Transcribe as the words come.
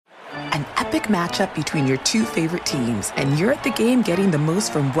An epic matchup between your two favorite teams, and you're at the game getting the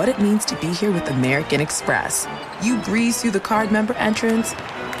most from what it means to be here with American Express. You breeze through the card member entrance,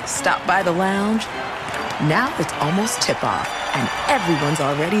 stop by the lounge. Now it's almost tip-off, and everyone's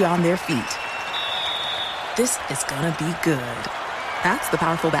already on their feet. This is gonna be good. That's the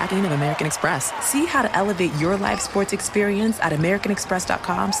powerful backing of American Express. See how to elevate your live sports experience at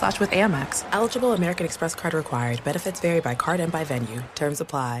americanexpress.com/withAmex. Eligible American Express card required. Benefits vary by card and by venue. Terms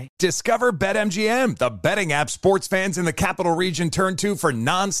apply. Discover BetMGM, the betting app sports fans in the capital region turn to for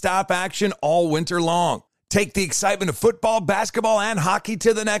nonstop action all winter long. Take the excitement of football, basketball, and hockey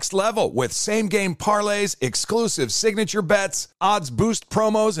to the next level with same-game parlays, exclusive signature bets, odds boost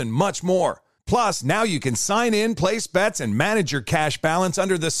promos, and much more. Plus, now you can sign in, place bets, and manage your cash balance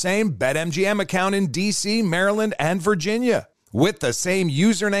under the same BetMGM account in D.C., Maryland, and Virginia. With the same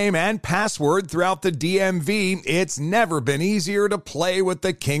username and password throughout the DMV, it's never been easier to play with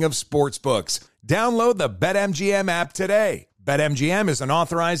the king of sportsbooks. Download the BetMGM app today. BetMGM is an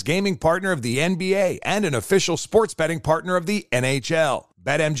authorized gaming partner of the NBA and an official sports betting partner of the NHL.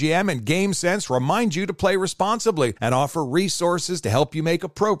 BetMGM and GameSense remind you to play responsibly and offer resources to help you make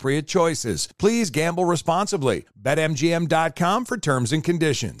appropriate choices. Please gamble responsibly. BetMGM.com for terms and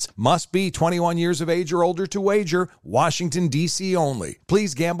conditions. Must be 21 years of age or older to wager. Washington, D.C. only.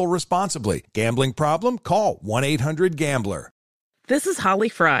 Please gamble responsibly. Gambling problem? Call 1-800-GAMBLER. This is Holly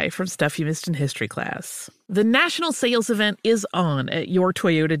Fry from Stuff You Missed in History class. The national sales event is on at your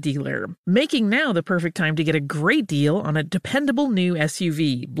Toyota dealer, making now the perfect time to get a great deal on a dependable new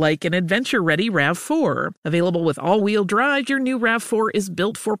SUV, like an adventure-ready RAV4. Available with all-wheel drive, your new RAV4 is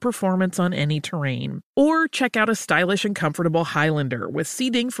built for performance on any terrain. Or check out a stylish and comfortable Highlander with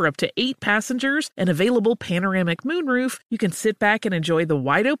seating for up to 8 passengers and available panoramic moonroof. You can sit back and enjoy the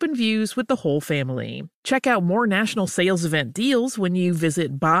wide-open views with the whole family. Check out more national sales event deals when you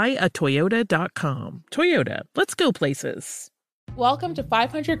visit buyatoyota.com. Toyota, let's go places. Welcome to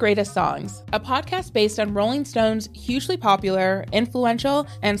 500 Greatest Songs, a podcast based on Rolling Stone's hugely popular, influential,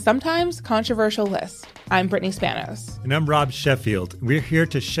 and sometimes controversial list. I'm Brittany Spanos. And I'm Rob Sheffield. We're here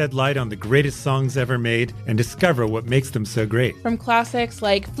to shed light on the greatest songs ever made and discover what makes them so great. From classics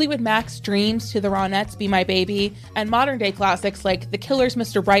like Fleetwood Mac's Dreams to the Ronettes' Be My Baby, and modern-day classics like The Killers'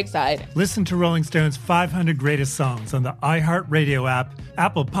 Mr. Brightside. Listen to Rolling Stone's 500 Greatest Songs on the iHeartRadio app,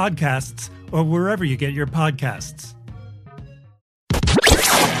 Apple Podcasts, or wherever you get your podcasts.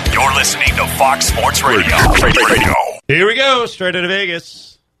 You're listening to Fox Sports Radio. Here we go, straight out of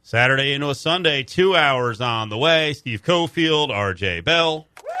Vegas. Saturday into a Sunday, 2 hours on the way. Steve Cofield, RJ Bell.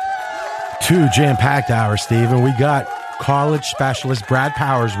 2 jam-packed hours, Steve, and we got college specialist Brad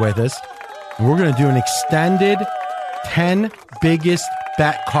Powers with us. And we're going to do an extended 10 biggest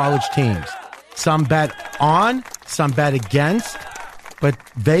bet college teams. Some bet on, some bet against, but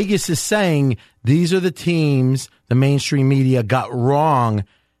Vegas is saying these are the teams the mainstream media got wrong,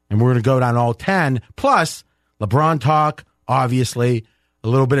 and we're going to go down all 10, plus LeBron talk, obviously, a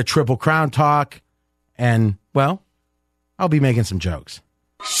little bit of Triple Crown talk, and, well, I'll be making some jokes.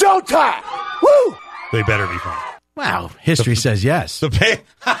 Showtime! Woo! They better be fun. Wow, history says yes. It's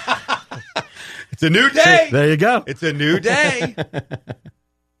a new day. There you go. It's a new day.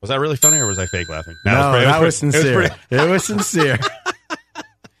 Was that really funny, or was I fake laughing? No, that was sincere. It was sincere.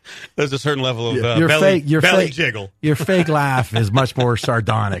 There's a certain level of belly jiggle. Your fake laugh is much more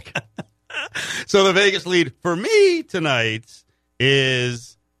sardonic. So the Vegas lead for me tonight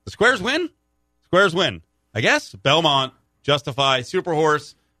is the Squares win. Squares win. I guess Belmont, Justify, Super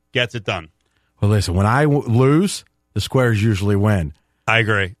Horse gets it done. Well, listen, when I lose, the Squares usually win. I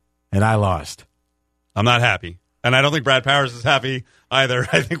agree. And I lost. I'm not happy. And I don't think Brad Powers is happy either.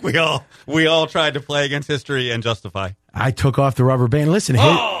 I think we all tried to play against history and Justify. I took off the rubber band. Listen,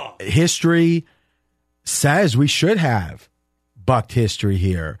 history says we should have bucked history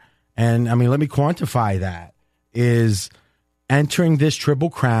here. And, I mean, let me quantify that. Is entering this Triple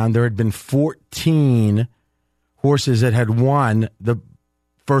Crown, there had been 14 horses that had won the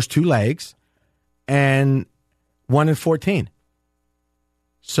first 2 legs and 1 in 14.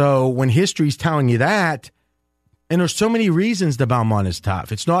 So when history's telling you that, and there's so many reasons the Belmont is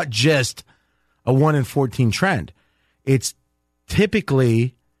tough. It's not just a 1 in 14 trend. It's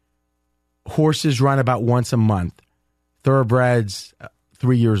typically horses run about once a month. Thoroughbreds,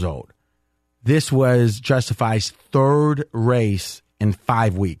 3 years old. This was Justify's 3rd race in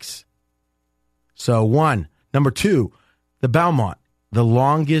 5 weeks. So 1. Number 2, the Belmont, the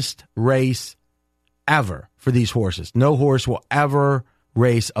longest race ever for these horses. No horse will ever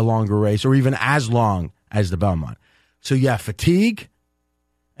race a longer race or even as long as the Belmont. So you have fatigue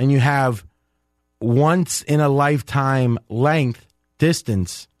and you have once in a lifetime length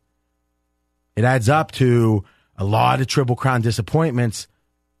distance it adds up to a lot of Triple Crown disappointments.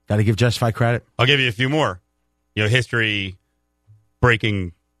 Got to give Justify credit. I'll give you a few more.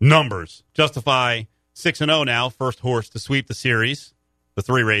 History-breaking numbers. Justify 6-0 now, first horse to sweep the series, the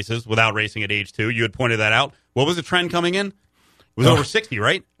 3 races, without racing at age 2. You had pointed that out. What was the trend coming in? It was over 60,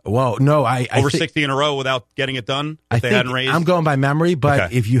 right? Well, no, over 60 in a row without getting it done. If they hadn't raced. I'm going by memory,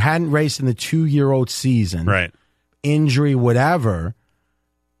 but if you hadn't raced in the 2-year-old season, right, injury, whatever,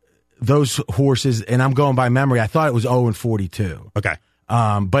 those horses, and I'm going by memory, I thought it was 0-42. Okay.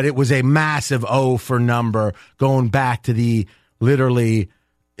 But it was a massive O for number going back to the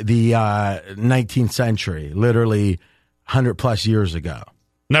 19th century, literally 100 plus years ago.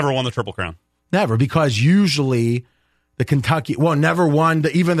 Never won the Triple Crown. Never, because usually the Kentucky, never won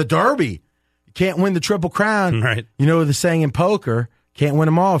even the Derby. You can't win the Triple Crown. Right. You know the saying in poker, can't win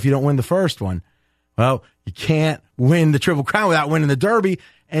them all if you don't win the first one. Well, you can't win the Triple Crown without winning the Derby,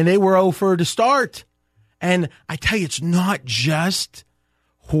 and they were 0 for to start. And I tell you, it's not just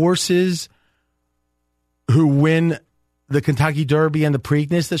horses who win the Kentucky Derby and the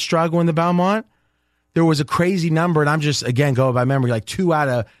Preakness that struggle in the Belmont. There was a crazy number, and I'm just, again, going by memory, like 2 out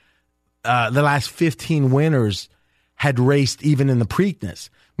of the last 15 winners had raced even in the Preakness.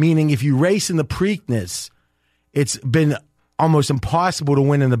 Meaning if you race in the Preakness, it's been almost impossible to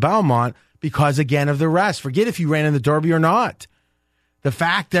win in the Belmont because, again, of the rest. Forget if you ran in the Derby or not. The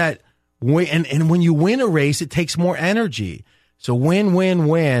fact that, and when you win a race, it takes more energy. So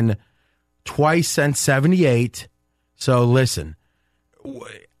win twice since 78. So listen,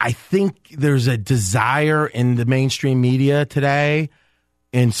 I think there's a desire in the mainstream media today,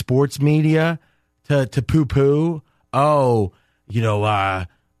 in sports media, to poo-poo.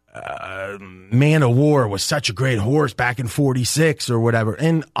 Man of War was such a great horse back in 46 or whatever.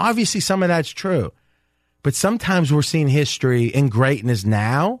 And obviously some of that's true. But sometimes we're seeing history and greatness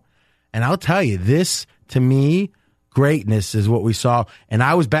now. And I'll tell you, this, to me, greatness is what we saw. And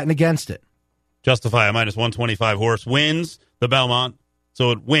I was betting against it. Justify a minus 125 horse wins the Belmont,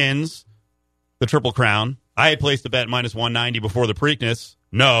 so it wins the Triple Crown. I had placed a bet minus 190 before the Preakness.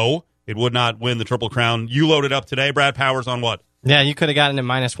 No, it would not win the Triple Crown. You loaded up today. Brad Powers on what? Yeah, you could have gotten it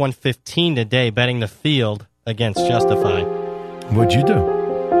minus 115 today betting the field against Justify. What'd you do?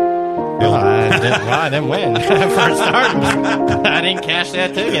 I didn't win for a start. I didn't cash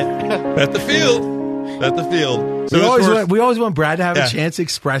that ticket. Bet the field. Bet the field. So we always want Brad to have a chance to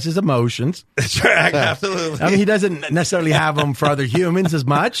express his emotions. That's right, absolutely. I mean, he doesn't necessarily have them for other humans as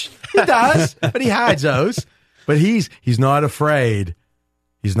much. He does, but he hides those. But he's not afraid.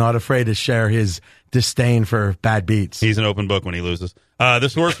 He's not afraid to share his disdain for bad beats. He's an open book when he loses.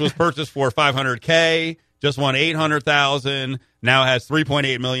 This horse was purchased for $500K, just won $800,000, now has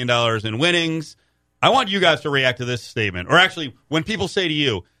 $3.8 million in winnings. I want you guys to react to this statement. Or actually, when people say to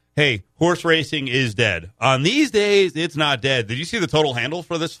you, hey, horse racing is dead. On these days, it's not dead. Did you see the total handle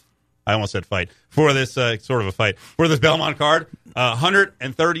for this? I almost said fight. For this sort of a fight. For this Belmont card,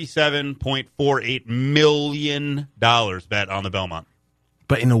 $137.48 million bet on the Belmont.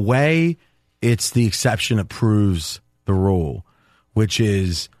 But in a way, it's the exception that proves the rule, which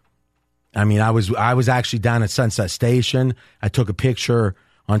is, I mean, I was actually down at Sunset Station. I took a picture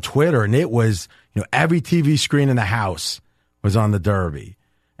on Twitter, and it was, every TV screen in the house was on the Derby.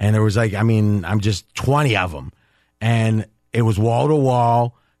 And there was I'm just 20 of them. And it was wall to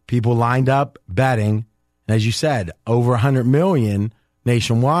wall. People lined up betting. And as you said, over 100 million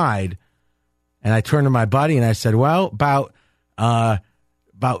nationwide. And I turned to my buddy and I said, well, about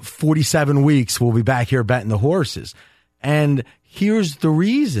 47 weeks, we'll be back here betting the horses. And here's the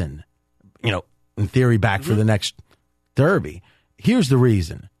reason, in theory, back for the next Derby. Here's the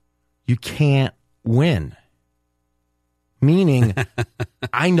reason. You can't win. Meaning,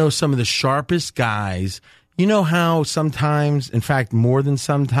 I know some of the sharpest guys. You know how sometimes, in fact, more than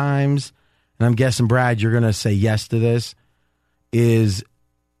sometimes, and I'm guessing, Brad, you're going to say yes to this, is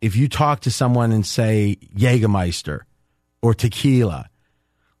if you talk to someone and say Jägermeister or tequila,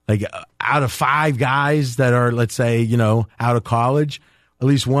 like out of 5 guys that are, let's say, out of college, at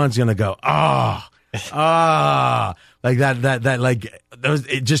least one's going to go, like that, like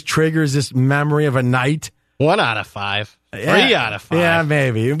it just triggers this memory of a night. 1 out of 5. 3 out of 5. Yeah,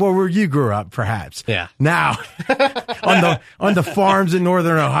 maybe. Well, where you grew up, perhaps. Yeah. Now, on the farms in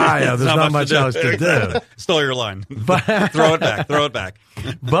northern Ohio, there's not much else to do. Stole your line. But throw it back.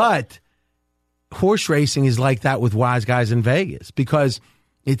 But horse racing is like that with wise guys in Vegas because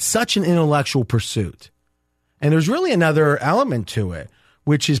it's such an intellectual pursuit. And there's really another element to it,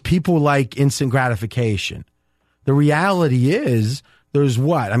 which is people like instant gratification. The reality is there's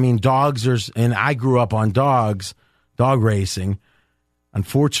what? I mean, and I grew up on dog racing.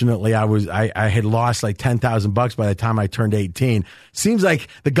 Unfortunately, I had lost like $10,000 by the time I turned 18. Seems like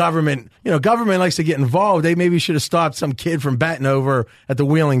the government likes to get involved. They maybe should have stopped some kid from betting over at the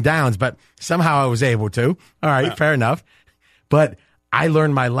Wheeling Downs, but somehow I was able to. All right, fair enough. But I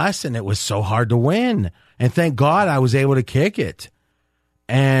learned my lesson. It was so hard to win. And thank God I was able to kick it.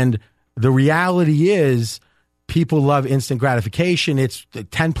 And the reality is people love instant gratification. It's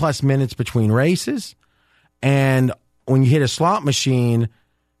 10 plus minutes between races. And when you hit a slot machine,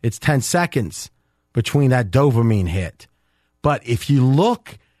 it's 10 seconds between that dopamine hit. But if you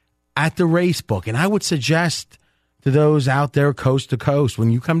look at the race book, and I would suggest to those out there coast to coast,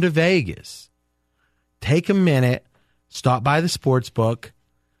 when you come to Vegas, take a minute, stop by the sports book,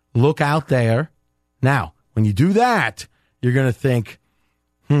 look out there. Now, when you do that, you're going to think,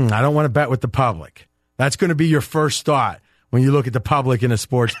 I don't want to bet with the public. That's going to be your first thought when you look at the public in a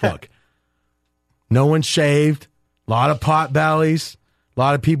sports book. No one's shaved. A lot of pot bellies, a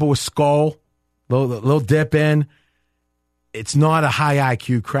lot of people with skull, little dip in. It's not a high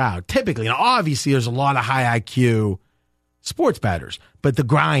IQ crowd. Typically, and obviously there's a lot of high IQ sports bettors, but the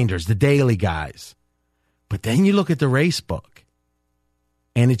grinders, the daily guys. But then you look at the race book,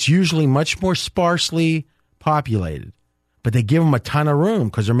 and it's usually much more sparsely populated. But they give them a ton of room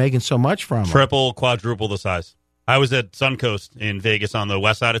because they're making so much from them. Triple, quadruple the size. I was at Suncoast in Vegas on the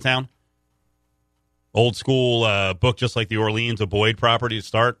west side of town. Old school book, just like the Orleans, a Boyd property to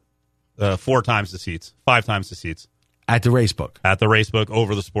start. 4 times the seats, 5 times the seats. At the race book. At the race book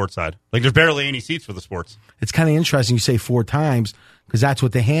over the sports side. Like there's barely any seats for the sports. It's kind of interesting you say 4 times because that's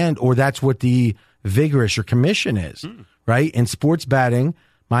what the hand or that's what the vigorous or commission is, right? In sports betting,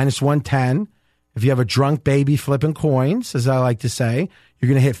 minus 110. If you have a drunk baby flipping coins, as I like to say, you're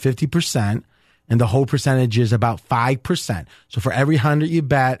going to hit 50%, and the whole percentage is about 5%. So for every 100 you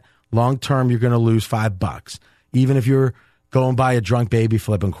bet, long term, you're going to lose $5, even if you're going by a drunk baby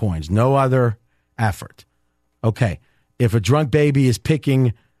flipping coins. No other effort. Okay, if a drunk baby is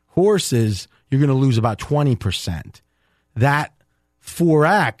picking horses, you're going to lose about 20%. That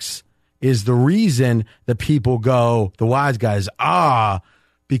 4X is the reason that people go, the wise guys,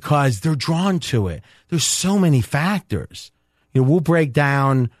 because they're drawn to it. There's so many factors. We'll break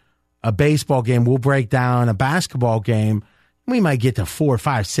down a baseball game. We'll break down a basketball game. We might get to 4,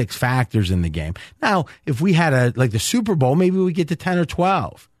 5, 6 factors in the game. Now, if we had like the Super Bowl, maybe we get to 10 or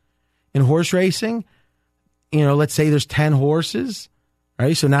 12. In horse racing, let's say there's 10 horses,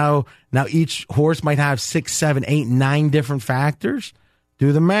 right? So now each horse might have 6, 7, 8, 9 different factors.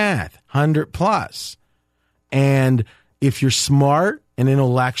 Do the math, 100 plus. And if you're smart and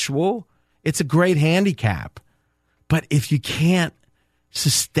intellectual, it's a great handicap. But if you can't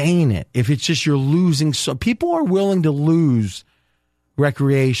sustain it, if it's just you're losing, so people are willing to lose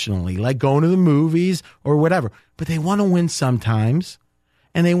recreationally, like going to the movies or whatever, but they want to win sometimes,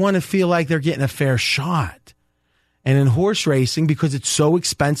 and they want to feel like they're getting a fair shot. And in horse racing, because it's so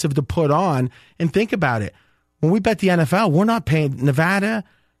expensive to put on, and think about it, when we bet the NFL, we're not paying Nevada,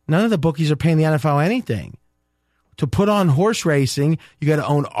 none of the bookies are paying the NFL anything. To put on horse racing, you got to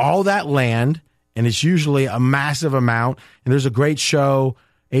own all that land, and it's usually a massive amount. And there's a great show,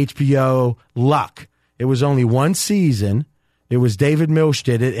 HBO, Luck. It was only 1 season. It was David Milch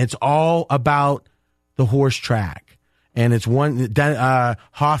did it. It's all about the horse track. And it's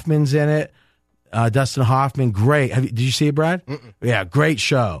Hoffman's in it, Dustin Hoffman. Great. Did you see it, Brad? Yeah, great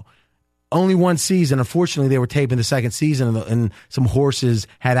show. Only 1 season. Unfortunately, they were taping the second season, and some horses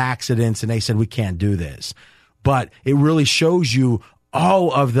had accidents, and they said, we can't do this. But it really shows you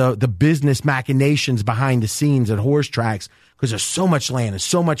all of the business machinations behind the scenes at horse tracks because there's so much land and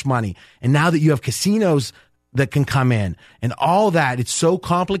so much money. And now that you have casinos that can come in and all that, it's so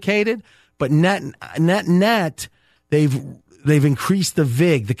complicated. But net, they've increased the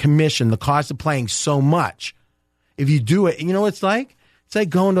VIG, the commission, the cost of playing so much. If you do it, you know what it's like? It's like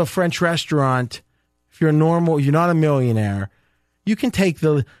going to a French restaurant. If you're you're not a millionaire, you can take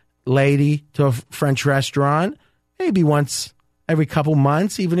the lady to a French restaurant maybe once every couple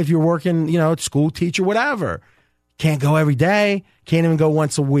months, even if you're working, school teacher, whatever. Can't go every day, can't even go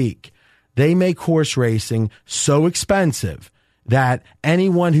once a week. They make horse racing so expensive that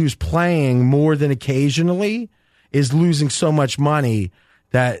anyone who's playing more than occasionally is losing so much money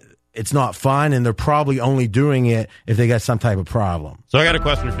that it's not fun, and they're probably only doing it if they got some type of problem. So I got a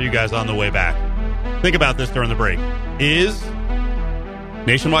question for you guys on the way back. Think about this during the break. Is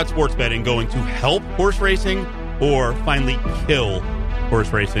Nationwide Sports Betting going to help horse racing or finally kill horse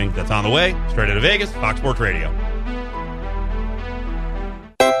racing? That's on the way. Straight out of Vegas, Fox Sports Radio.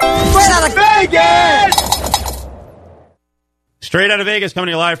 Straight out of Vegas! Straight out of Vegas, coming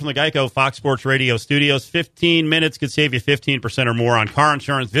to you live from the Geico Fox Sports Radio studios. 15 minutes could save you 15% or more on car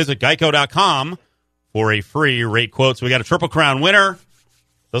insurance. Visit geico.com for a free rate quote. So we got a Triple Crown winner.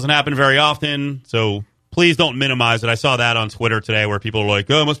 Doesn't happen very often, so please don't minimize it. I saw that on Twitter today where people are like,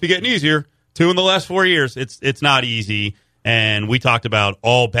 oh, it must be getting easier. 2 in the last 4 years. It's not easy. And we talked about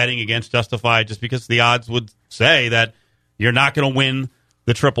all betting against Justified just because the odds would say that you're not going to win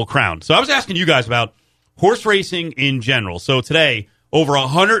the Triple Crown. So I was asking you guys about horse racing in general. So today, over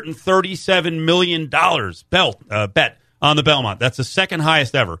 $137 million bet on the Belmont. That's the second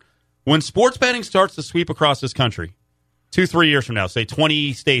highest ever. When sports betting starts to sweep across this country, 2-3 years from now, say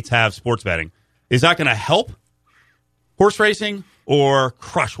 20 states have sports betting, is that going to help horse racing or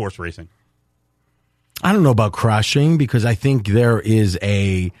crush horse racing? I don't know about crushing because I think there is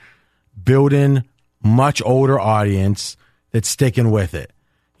a built-in, much older audience that's sticking with it.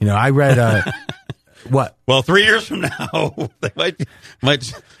 You know, I read what? Well, 3 years from now, they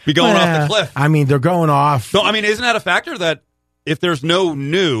might be going off the cliff. I mean, they're going off. So, I mean, isn't that a factor that if there's no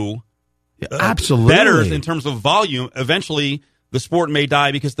new absolutely bettors in terms of volume, eventually the sport may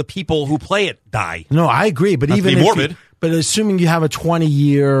die because the people who play it die? No, I agree. But Not even to be if morbid, but assuming you have a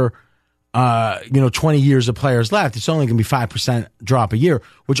 20-year 20 years of players left, it's only going to be 5% drop a year,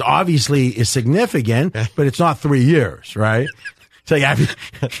 which obviously is significant, but it's not 3 years, right? So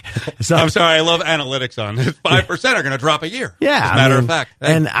I'm sorry, I love analytics on 5% are going to drop a year. Yeah. As a matter of fact.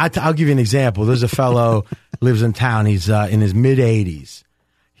 And I'll give you an example. There's a fellow lives in town. He's in his mid-80s.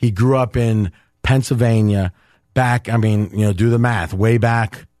 He grew up in Pennsylvania back, do the math, way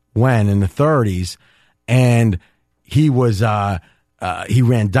back when in the 30s. And he was he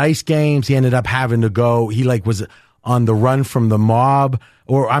ran dice games. He ended up having to go. He was on the run from the mob,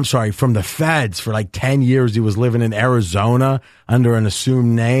 from the feds for 10 years. He was living in Arizona under an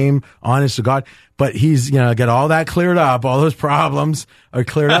assumed name, honest to God. But he's, got all that cleared up. All those problems are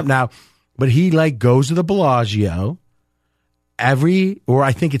cleared up now. But he goes to the Bellagio I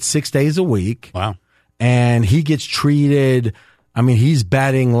think it's 6 days a week. Wow. And he gets treated. I mean, he's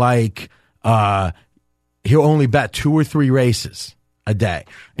betting he'll only bet 2 or 3 races a day,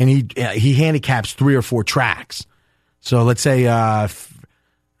 and he handicaps 3 or 4 tracks. So let's say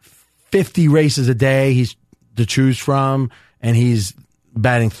 50 races a day he's to choose from, and he's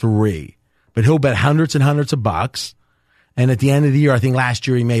betting 3. But he'll bet hundreds and hundreds of bucks. And at the end of the year, I think last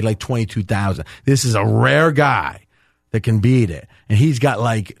year he made $22,000. This is a rare guy that can beat it, and he's got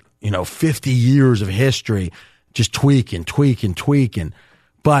 50 years of history, just tweaking.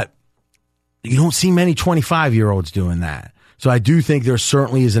 But you don't see many 25-year-olds doing that. So I do think there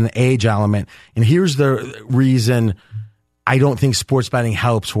certainly is an age element. And here's the reason I don't think sports betting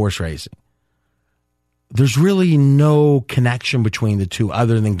helps horse racing. There's really no connection between the two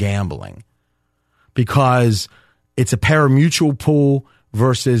other than gambling, because it's a pari-mutuel pool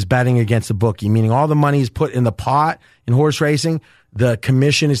versus betting against a bookie, meaning all the money is put in the pot in horse racing. The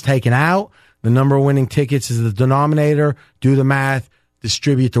commission is taken out. The number of winning tickets is the denominator. Do the math,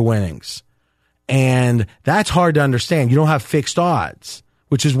 distribute the winnings. And that's hard to understand. You don't have fixed odds,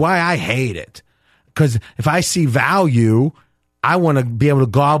 which is why I hate it. Because if I see value, I want to be able to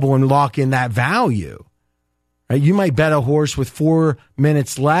gobble and lock in that value. Right? You might bet a horse with 4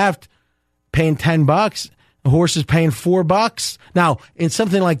 minutes left, paying $10. The horse is paying $4. Now, in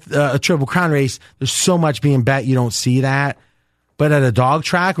something like a Triple Crown race, there's so much being bet you don't see that. But at a dog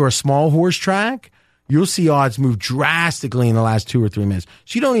track or a small horse track, you'll see odds move drastically in the last 2 or 3 minutes.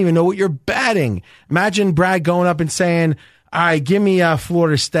 So you don't even know what you're betting. Imagine Brad going up and saying, all right, give me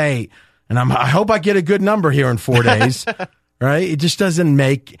Florida State. And I hope I get a good number here in 4 days. Right? It just doesn't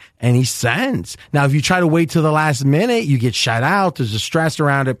make any sense. Now, if you try to wait till the last minute, you get shut out. There's a stress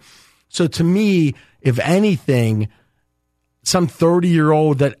around it. So to me, if anything, some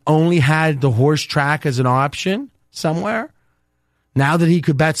 30-year-old that only had the horse track as an option somewhere, now that he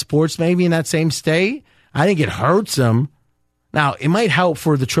could bet sports maybe in that same state, I think it hurts him. Now, it might help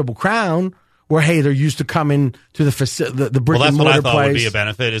for the Triple Crown, where, hey, they're used to coming to the brick and mortar place. Well, that's what I thought would be a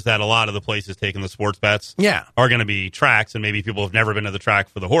benefit, is that a lot of the places taking the sports bets are going to be tracks, and maybe people have never been to the track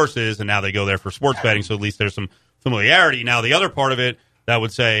for the horses, and now they go there for sports betting, so at least there's some familiarity. Now, the other part of it that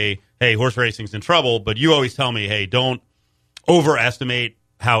would say, hey, horse racing's in trouble, but you always tell me, hey, don't overestimate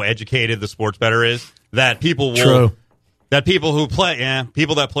how educated the sports bettor is, that people will... True. That people who play,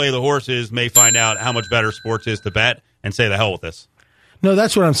 people that play the horses may find out how much better sports is to bet and say the hell with this. No,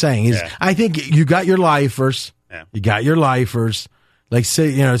 that's what I'm saying. I think you got your lifers. Yeah. You got your lifers.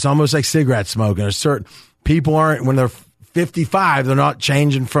 It's almost like cigarette smoking. A certain people aren't, when they're 55, they're not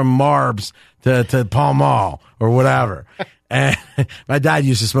changing from Marbs to Pall Mall or whatever. And my dad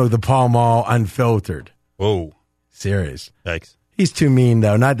used to smoke the Pall Mall unfiltered. Whoa. Serious. Yikes. He's too mean,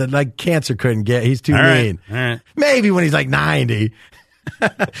 though. Not that, like, cancer couldn't get. He's too mean. All right. Maybe when he's like 90.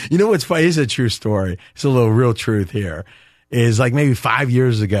 You know what's funny? It's a true story. It's a little real truth here. Is like maybe 5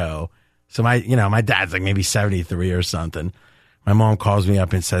 years ago. So my dad's like maybe 73 or something. My mom calls me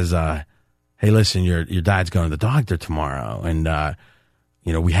up and says, "Hey, listen, your dad's going to the doctor tomorrow, and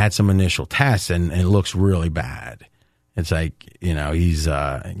we had some initial tests, and it looks really bad. It's like he's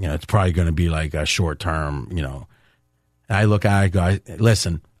it's probably going to be like a short term, I look at it, I go,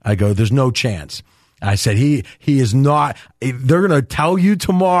 listen, there's no chance. I said, he is not, they're going to tell you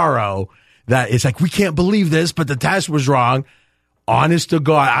tomorrow that it's like, we can't believe this, but the test was wrong. Honest to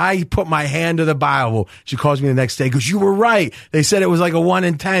God, I put my hand to the Bible. She calls me the next day, goes, you were right. They said it was like a 1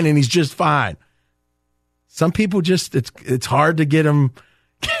 in 10 and he's just fine. Some people just, it's hard to get them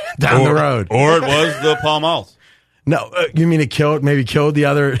down the road. Or it was the Pall Malls. No, you mean it killed the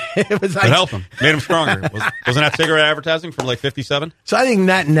other? It helped him, made him stronger. Wasn't that cigarette advertising from like 57? So I think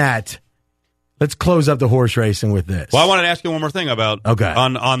net, let's close up the horse racing with this. Well, I wanted to ask you one more thing about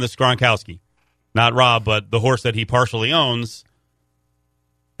on this Gronkowski. Not Rob, but the horse that he partially owns.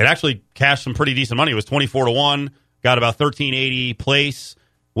 It actually cashed some pretty decent money. It was 24-1, got about $13.80 place.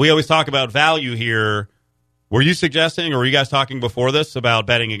 We always talk about value here. Were you suggesting, or were you guys talking before this about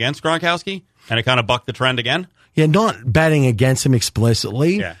betting against Gronkowski? And it kind of bucked the trend again? Yeah, not betting against him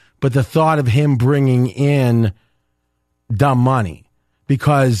explicitly, but the thought of him bringing in dumb money.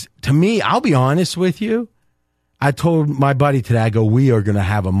 Because to me, I'll be honest with you, I told my buddy today, I go, we are going to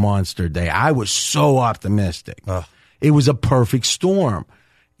have a monster day. I was so optimistic. Ugh. It was a perfect storm.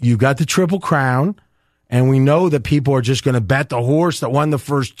 You got the Triple Crown, and we know that people are just going to bet the horse that won the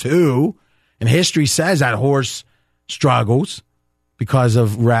first two. And history says that horse struggles because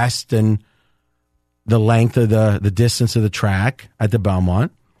of rest and the length of the distance of the track at the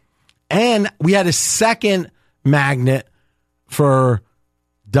Belmont. And we had a second magnet for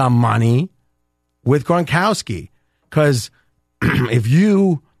dumb money with Gronkowski. Because if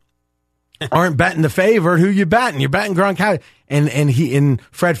you aren't betting the favorite, who you betting? You're betting Gronkowski. And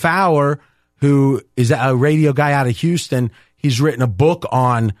Fred Fowler, who is a radio guy out of Houston, he's written a book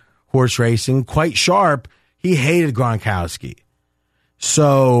on horse racing, quite sharp. He hated Gronkowski.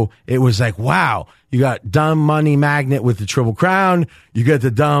 So it was like, wow, you got dumb money magnet with the Triple Crown. You got the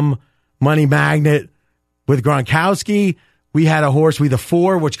dumb money magnet with Gronkowski. We had a horse with a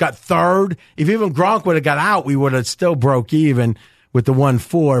 4, which got third. If even Gronk would have got out, we would have still broke even with the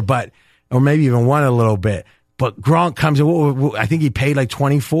 1-4, or maybe even won a little bit. But Gronk comes in, I think he paid like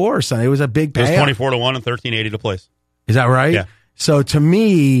 24 or something. It was a big payout. It was 24-1 and $13.80 to place. Is that right? Yeah. So to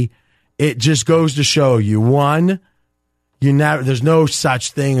me, it just goes to show you, one, there's no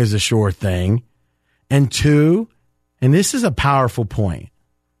such thing as a sure thing. And two, and this is a powerful point,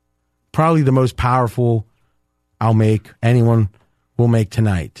 probably the most powerful anyone will make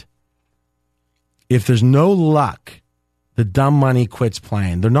tonight. If there's no luck, the dumb money quits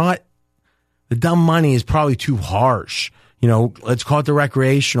playing. The dumb money is probably too harsh. Let's call it the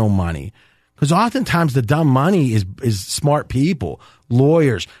recreational money. Because oftentimes the dumb money is smart people,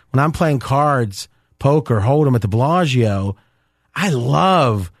 lawyers. When I'm playing cards, poker, hold'em at the Bellagio, I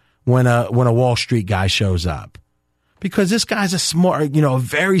love when a Wall Street guy shows up, because this guy's a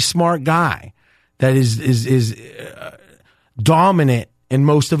very smart guy that is dominant in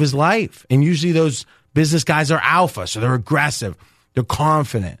most of his life. And usually those business guys are alpha, so they're aggressive, they're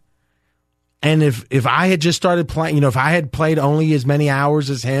confident. And if I had just started playing, if I had played only as many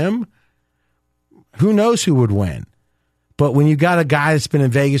hours as him, who knows who would win? But when you got a guy that's been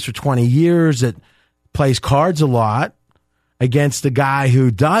in Vegas for 20 years that plays cards a lot against a guy who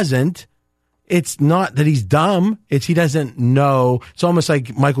doesn't, it's not that he's dumb. It's he doesn't know. It's almost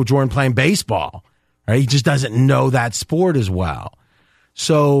like Michael Jordan playing baseball, right? He just doesn't know that sport as well.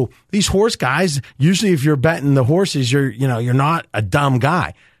 So these horse guys, usually if you're betting the horses, you're not a dumb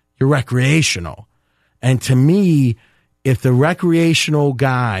guy. You're recreational. And to me, if the recreational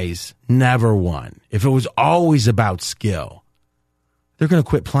guys never won, if it was always about skill, they're going to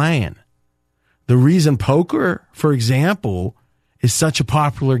quit playing. The reason poker, for example, is such a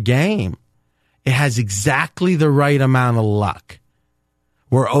popular game, it has exactly the right amount of luck.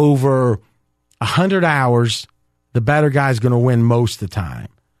 Where over 100 hours, the better guy's going to win most of the time.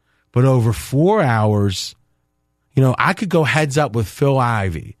 But over 4 hours, I could go heads up with Phil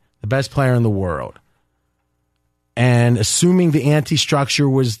Ivey, the best player in the world. And assuming the anti-structure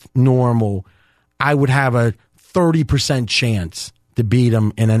was normal, I would have a 30% chance to beat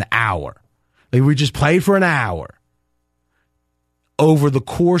him in an hour. Like, we just played for an hour. Over the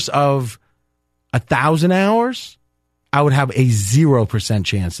course of 1,000 hours, I would have a 0%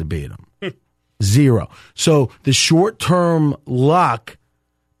 chance to beat him. Zero. So the short-term luck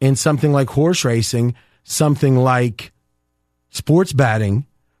in something like horse racing, something like sports betting,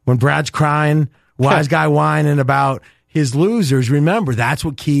 when Brad's crying, wise guy whining about his losers, remember, that's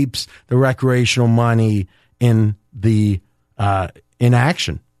what keeps the recreational money in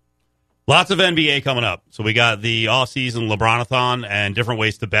action. Lots of NBA coming up. So we got the all-season LeBron-a-thon and different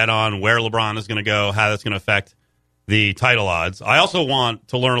ways to bet on where LeBron is going to go, how that's going to affect the title odds. I also want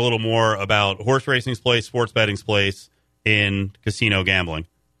to learn a little more about horse racing's place, sports betting's place in casino gambling.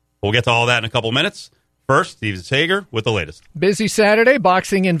 We'll get to all that in a couple minutes. First, Steve Sager with the latest. Busy Saturday,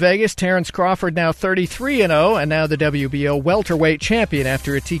 boxing in Vegas. Terrence Crawford now 33-0, and now the WBO welterweight champion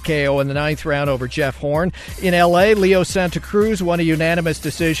after a TKO in the 9th round over Jeff Horn. In L.A., Leo Santa Cruz won a unanimous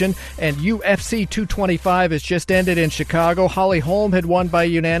decision, and UFC 225 has just ended in Chicago. Holly Holm had won by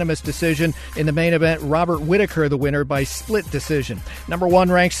unanimous decision. In the main event, Robert Whittaker, the winner, by split decision. Number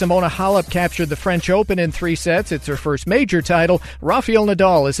 1 ranked Simona Halep captured the French Open in 3 sets. It's her first major title. Rafael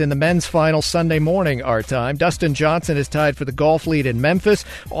Nadal is in the men's final Sunday morning, our time. Dustin Johnson is tied for the golf lead in Memphis.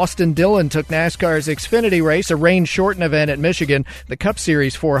 Austin Dillon took NASCAR's Xfinity race, a rain-shortened event at Michigan. The Cup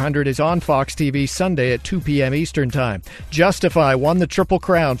Series 400 is on Fox TV Sunday at 2 p.m. Eastern Time. Justify won the Triple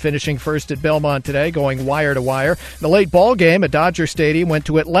Crown, finishing first at Belmont today, going wire to wire. The late ball game at Dodger Stadium went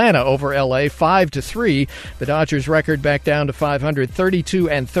to Atlanta over L.A. 5-3. The Dodgers' record back down to 500,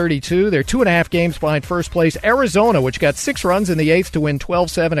 32-32. They're 2.5 games behind first place Arizona, which got 6 runs in the 8th to win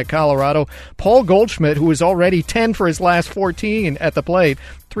 12-7 at Colorado. Paul Goldschmidt, who is already 10 for his last 14 at the plate,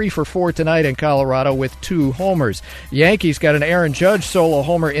 3 for 4 tonight in Colorado with 2 homers. Yankees got an Aaron Judge solo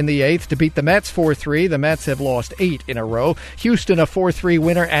homer in the 8th to beat the Mets 4-3. The Mets have lost 8 in a row. Houston a 4-3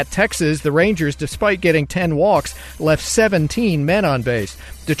 winner at Texas. The Rangers, despite getting 10 walks, left 17 men on base.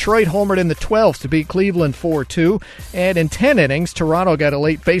 Detroit homered in the 12th to beat Cleveland 4-2. And in 10 innings, Toronto got a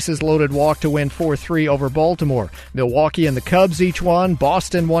late bases-loaded walk to win 4-3 over Baltimore. Milwaukee and the Cubs each won.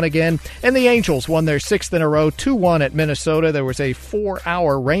 Boston won again. And the Angels won their 6th in a row, 2-1 at Minnesota. There was a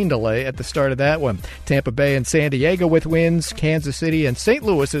 4-hour rain delay at the start of that one. Tampa Bay and San Diego with wins. Kansas City and St.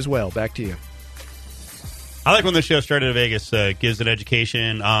 Louis as well. Back to you. I like when the show started in Vegas gives an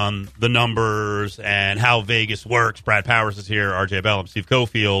education on the numbers and how Vegas works. Brad Powers is here, RJ Bell, Steve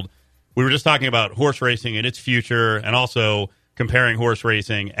Cofield. We were just talking about horse racing and its future and also comparing horse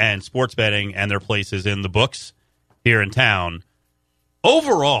racing and sports betting and their places in the books here in town.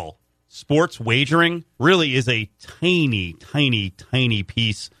 Overall, sports wagering really is a tiny, tiny, tiny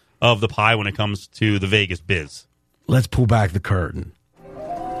piece of the pie when it comes to the Vegas biz. Let's pull back the curtain.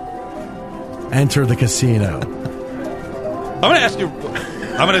 Enter the casino. I'm going to ask you.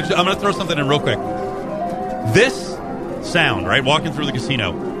 I'm going to throw something in real quick. This sound, right, walking through the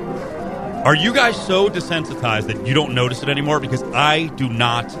casino. Are you guys so desensitized that you don't notice it anymore? Because I do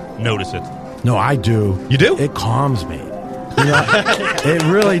not notice it. No, I do. You do? It calms me. You know, it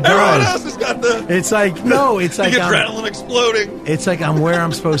really does. Everyone else has got the. It's like no. It's like adrenaline exploding. It's like I'm where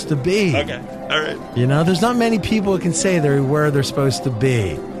I'm supposed to be. Okay. All right. You know, there's not many people who can say they're where they're supposed to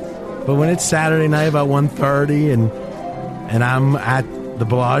be. But when it's Saturday night about 1:30 and I'm at the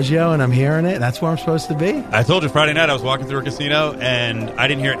Bellagio and I'm hearing it, that's where I'm supposed to be. I told you Friday night I was walking through a casino and I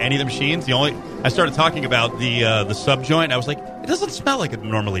didn't hear any of the machines. I started talking about the sub joint. I was like, it doesn't smell like it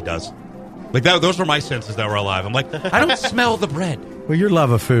normally does. Like that, those were my senses that were alive. I'm like, I don't smell the bread. Well, your love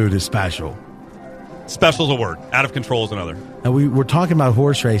of food is special. Special's a word. Out of control is another. Now we're talking about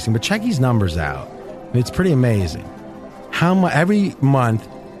horse racing, but check these numbers out. I mean, it's pretty amazing. Every month,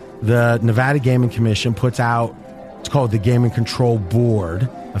 the Nevada Gaming Commission puts out, it's called the Gaming Control Board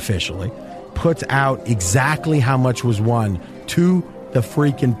officially, puts out exactly how much was won to the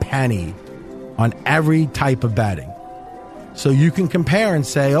freaking penny on every type of betting. So you can compare and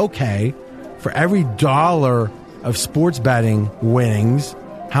say, okay, for every $1 of sports betting winnings,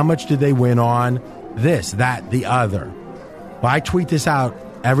 how much did they win on this, that, the other? Well, I tweet this out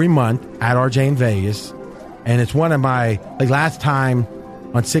every month at RJ in Vegas, and it's one of my, like last time,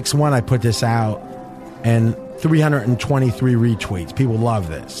 on 6-1, I put this out, and 323 retweets. People love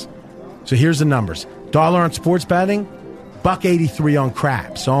this. So here's the numbers. $1 on sports betting, $1.83 on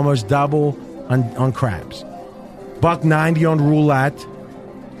craps. So almost double on craps. $1.90 on roulette,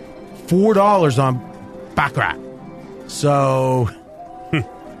 $4 on baccarat. So,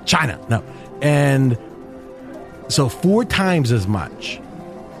 China, no. And so 4 times as much.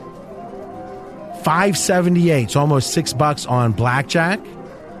 $5.78, so almost $6 on blackjack.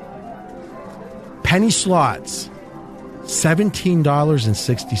 Penny slots,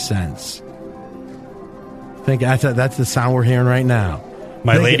 $17.60. Think that's the sound we're hearing right now.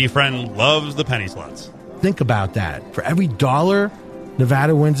 My lady friend loves the penny slots. Think about that. For every $1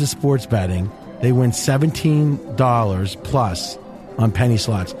 Nevada wins in sports betting, they win $17 plus on penny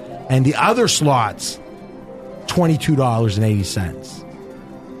slots. And the other slots,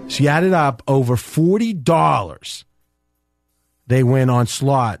 $22.80. So you added up over $40 they win on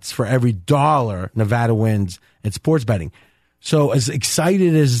slots for every dollar Nevada wins at sports betting. So as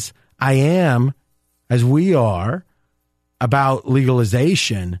excited as I am, as we are, about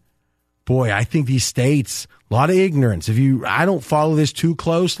legalization, boy, I think these states, a lot of ignorance. I don't follow this too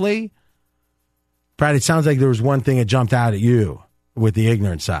closely. Brad, it sounds like there was one thing that jumped out at you with the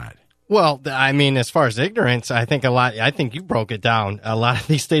ignorant side. Well, I mean, as far as ignorance, I think you broke it down. A lot of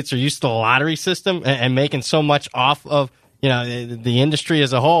these states are used to the lottery system and making so much off of, the industry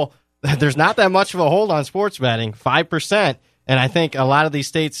as a whole. There's not that much of a hold on sports betting, 5%. And I think a lot of these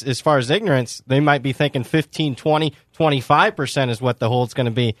states, as far as ignorance, they might be thinking 15, 20, 25% is what the hold's going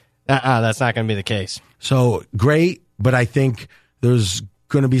to be. That's not going to be the case. So great, but I think there's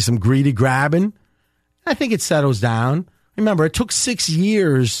going to be some greedy grabbing. I think it settles down. Remember, it took 6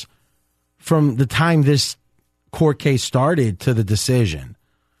 years from the time this court case started to the decision.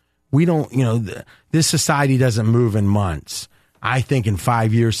 We don't, this society doesn't move in months. I think in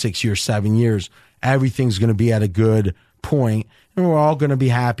 5 years, 6 years, 7 years, everything's going to be at a good point, and we're all going to be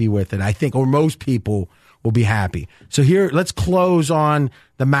happy with it, I think, or most people will be happy. So here, let's close on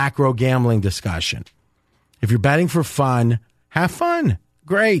the macro gambling discussion. If you're betting for fun, have fun.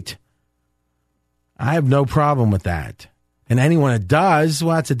 Great. I have no problem with that. And anyone that does,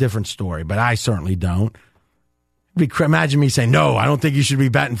 well, that's a different story, but I certainly don't. Imagine me saying, no, I don't think you should be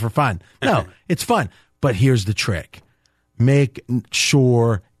betting for fun. No, it's fun. But here's the trick. Make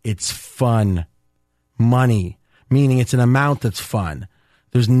sure it's fun money, meaning it's an amount that's fun.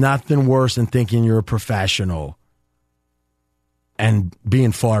 There's nothing worse than thinking you're a professional and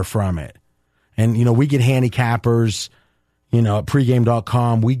being far from it. And, we get handicappers, at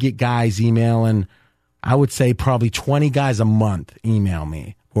pregame.com. We get guys emailing, I would say probably 20 guys a month email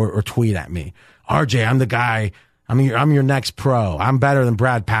me or tweet at me. RJ, I'm the guy. I'm your next pro. I'm better than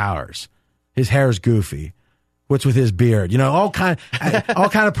Brad Powers. His hair's goofy. What's with his beard? All kind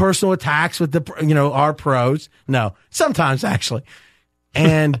of personal attacks with our pros. No, sometimes actually.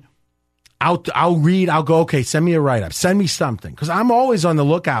 And I'll read. I'll go, okay, send me a write-up. Send me something. Because I'm always on the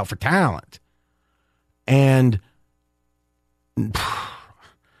lookout for talent. And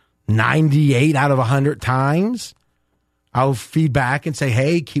 98 out of 100 times, I'll feed back and say,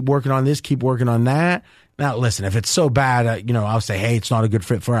 hey, keep working on this, keep working on that. Now, listen, if it's so bad, I'll say, hey, it's not a good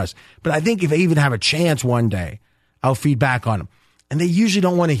fit for us. But I think if I even have a chance one day, I'll feed back on them. And they usually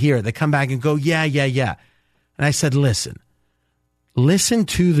don't want to hear it. They come back and go, yeah. And I said, listen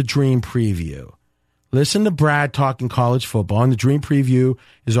to the Dream Preview. Listen to Brad talking college football. And the Dream Preview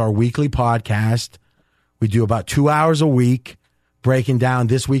is our weekly podcast. We do about 2 hours a week breaking down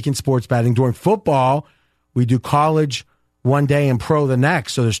this week in sports betting. During football, we do college one day and pro the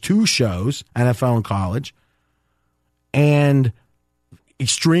next. So there's 2 shows, NFL and college. And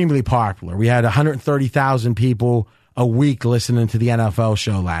extremely popular. We had 130,000 people a week listening to the NFL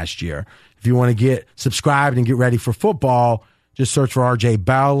show last year. If you want to get subscribed and get ready for football, just search for RJ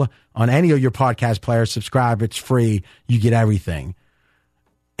Bell on any of your podcast players. Subscribe. It's free. You get everything.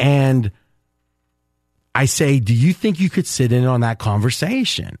 And I say, do you think you could sit in on that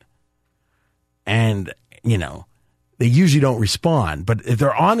conversation? And, they usually don't respond. But if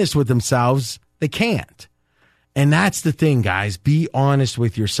they're honest with themselves, they can't. And that's the thing, guys. Be honest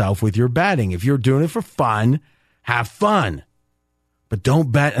with yourself with your betting. If you're doing it for fun, have fun. But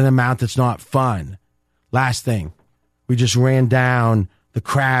don't bet an amount that's not fun. Last thing. We just ran down the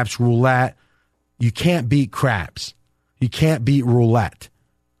craps, roulette. You can't beat craps. You can't beat roulette.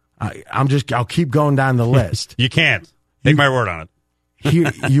 I'll keep going down the list. You can't. Take my word on it.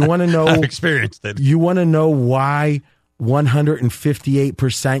 You want to know? I've experienced it. You want to know why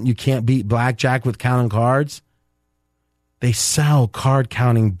 158% you can't beat blackjack with counting cards? They sell card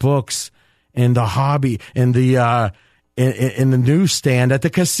counting books in the hobby in the newsstand at the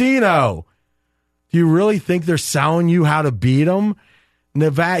casino. Do you really think they're selling you how to beat them?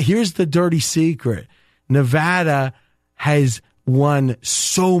 Nevada. Here's the dirty secret. Nevada has won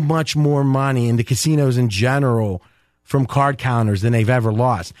so much more money in the casinos in general from card counters than they've ever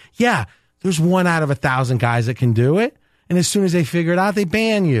lost. Yeah, there's 1 out of 1,000 guys that can do it. And as soon as they figure it out, they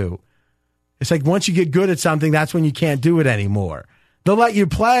ban you. It's like once you get good at something, that's when you can't do it anymore. They'll let you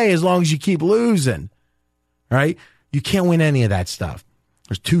play as long as you keep losing. Right? You can't win any of that stuff.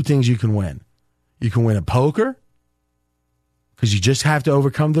 There's 2 things you can win. You can win at poker because you just have to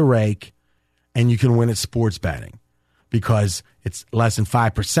overcome the rake, and you can win at sports betting because it's less than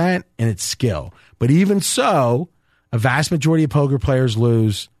 5% and it's skill. But even so, a vast majority of poker players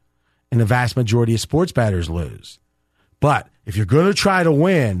lose, and the vast majority of sports bettors lose. But if you're going to try to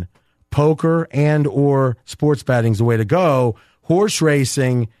win, poker and or sports betting is the way to go. Horse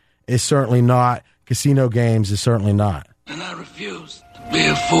racing is certainly not. Casino games is certainly not. And I refuse to be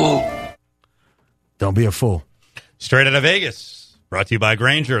a fool. Don't be a fool. Straight out of Vegas. Brought to you by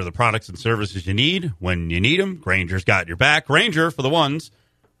Grainger, the products and services you need when you need them. Grainger's got your back. Grainger for the ones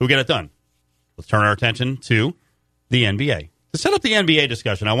who get it done. Let's turn our attention to the NBA. To set up the NBA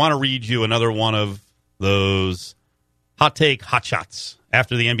discussion, I want to read you another one of those hot take hot shots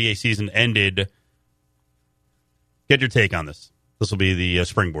after the NBA season ended. Get your take on this. This will be the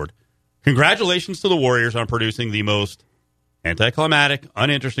springboard. Congratulations to the Warriors on producing the most anticlimactic,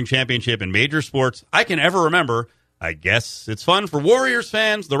 uninteresting championship in major sports I can ever remember. I guess it's fun for Warriors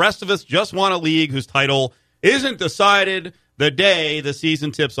fans. The rest of us just want a league whose title isn't decided the day the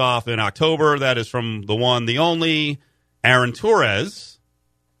season tips off in October. That is from the one, the only, Aaron Torres,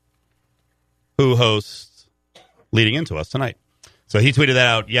 who hosts Leading Into Us tonight. So he tweeted that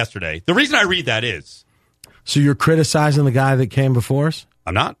out yesterday. The reason I read that is... So you're criticizing the guy that came before us?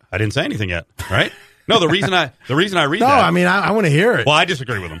 I'm not. I didn't say anything yet, right? No, the reason I read no, that... I mean, I want to hear it. Well, I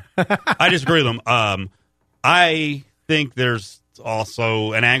disagree with him. I think there's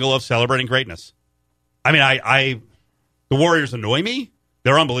also an angle of celebrating greatness. I mean, the Warriors annoy me.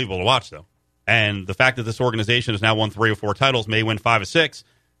 They're unbelievable to watch, though. And the fact that this organization has now won 3 or 4 titles, may win 5 or 6,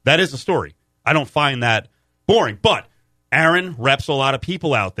 that is a story. I don't find that boring. But Aaron reps a lot of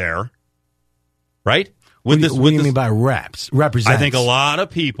people out there, right? What do you mean by reps? Represents. I think a lot of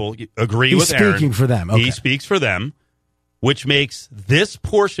people agree with Aaron. He's speaking for them. Okay. He speaks for them, which makes this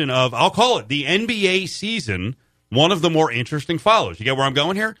portion of, I'll call it the NBA season, one of the more interesting follows. You get where I'm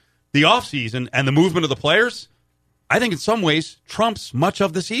going here? The offseason and the movement of the players, I think in some ways trumps much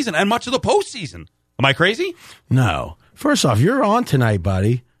of the season and much of the postseason. Am I crazy? No. First off, you're on tonight,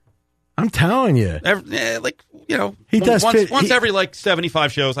 buddy. I'm telling you. He does once every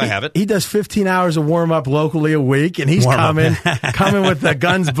 75 shows, I have it. He does 15 hours of warm-up locally a week, and he's coming with the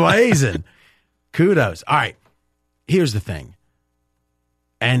guns blazing. Kudos. All right, here's the thing.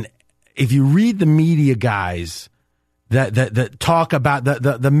 And if you read the media guys that talk about,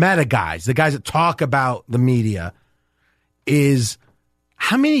 the meta guys, the guys that talk about the media, is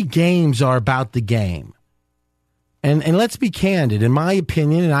how many games are about the game? And let's be candid. In my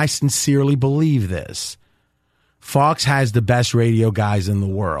opinion, and I sincerely believe this, Fox has the best radio guys in the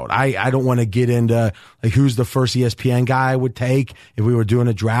world. I don't want to get into who's the first ESPN guy I would take if we were doing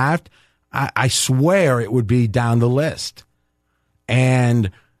a draft. I swear it would be down the list. And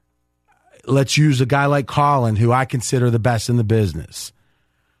let's use a guy like Colin, who I consider the best in the business.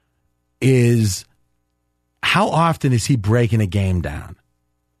 How often is he breaking a game down?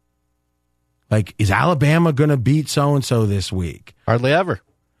 Is Alabama going to beat so-and-so this week? Hardly ever.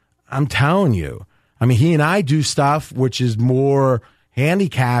 I'm telling you. I mean, he and I do stuff which is more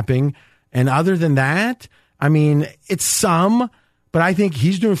handicapping. And other than that, I mean, it's some, but I think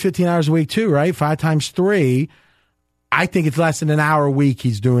he's doing 15 hours a week too, right? 5 times 3. I think it's less than an hour a week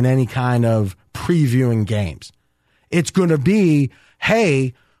he's doing any kind of previewing games. It's going to be,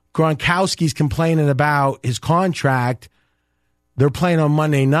 hey, Gronkowski's complaining about his contract. They're playing on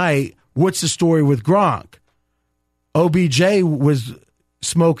Monday night. What's the story with Gronk? OBJ was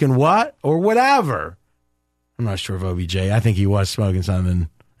smoking what? Or whatever. I'm not sure if OBJ. I think he was smoking something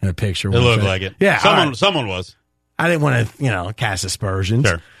in a picture. It looked like it. Yeah. Someone was. I didn't want to, cast aspersions.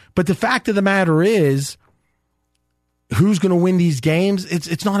 Sure. But the fact of the matter is, who's going to win these games?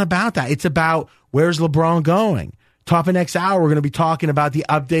 It's not about that. It's about where's LeBron going. Top of next hour, we're going to be talking about the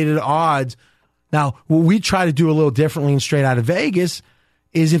updated odds. Now, what we try to do a little differently and straight out of Vegas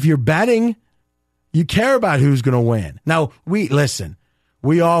is if you're betting, you care about who's going to win. Now, we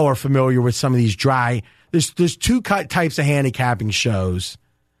all are familiar with some of these dry. There's 2 types of handicapping shows,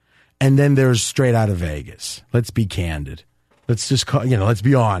 and then there's straight out of Vegas. Let's be candid. Let's just let's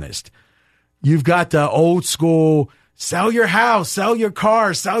be honest. You've got the old school, sell your house, sell your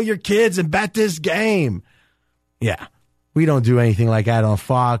car, sell your kids, and bet this game. Yeah, we don't do anything like that on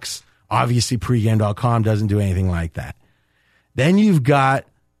Fox. Obviously, pregame.com doesn't do anything like that. Then you've got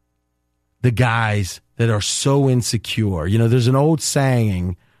the guys that are so insecure. There's an old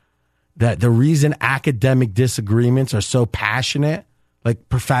saying that the reason academic disagreements are so passionate, like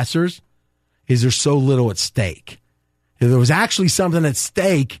professors, is there's so little at stake. If there was actually something at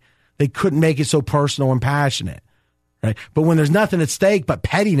stake, they couldn't make it so personal and passionate, right? But when there's nothing at stake but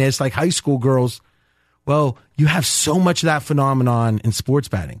pettiness, like high school girls, well, you have so much of that phenomenon in sports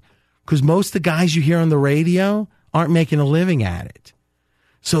betting because most of the guys you hear on the radio aren't making a living at it.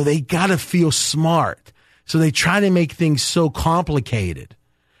 So they got to feel smart. So they try to make things so complicated.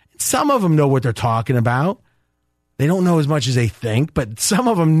 some of them know what they're talking about. They don't know as much as they think, but some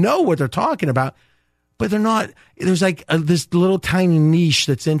of them know what they're talking about. But they're not, there's like this little tiny niche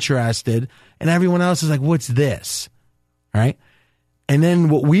that's interested, and everyone else is like, what's this? Right? And then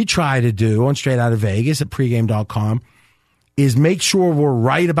what we try to do on Straight Out of Vegas at pregame.com is make sure we're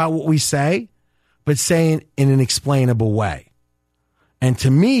right about what we say, but say it in an explainable way. And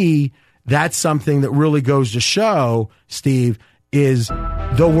to me, that's something that really goes to show, Steve, is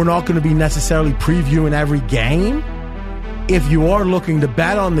though we're not going to be necessarily previewing every game, if you are looking to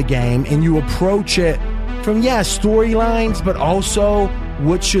bet on the game and you approach it from, storylines, but also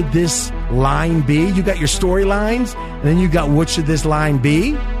what should this line be? You got your storylines, and then you got what should this line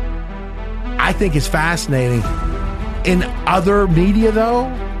be? I think it's fascinating. In other media, though,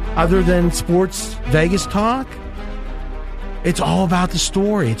 other than sports Vegas talk, it's all about the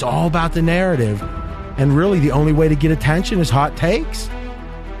story. It's all about the narrative. And really, the only way to get attention is hot takes.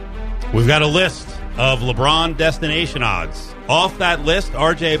 We've got a list of LeBron destination odds. Off that list,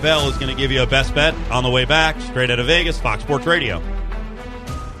 RJ Bell is going to give you a best bet on the way back. Straight Out of Vegas, Fox Sports Radio.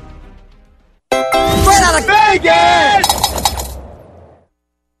 Straight Out of Vegas!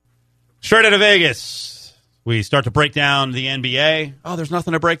 Straight Out of Vegas. We start to break down the NBA. Oh, there's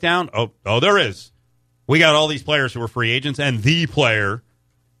nothing to break down? Oh, there is. We got all these players who were free agents, and the player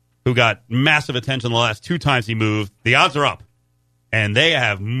who got massive attention the last 2 times he moved. The odds are up, and they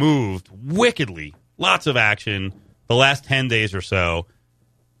have moved wickedly. Lots of action the last 10 days or so.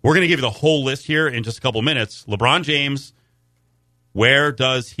 We're going to give you the whole list here in just a couple minutes. LeBron James, where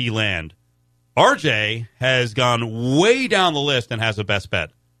does he land? RJ has gone way down the list and has a best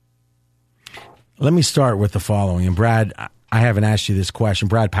bet. Let me start with the following. And Brad, I haven't asked you this question.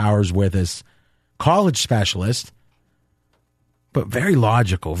 Brad Powers with us, college specialist, but very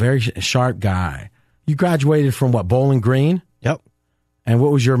logical, very sharp guy. You graduated from what, Bowling Green? Yep. And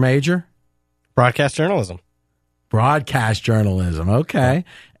what was your major? Broadcast journalism. Broadcast journalism. Okay.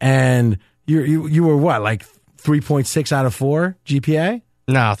 And you were what, like 3.6 out of 4 GPA?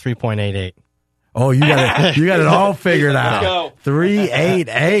 No, 3.88. Oh, you got it all figured out.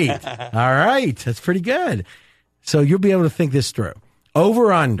 388. All right, that's pretty good. So you'll be able to think this through.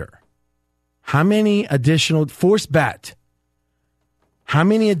 Over under. How many additional forced bet? How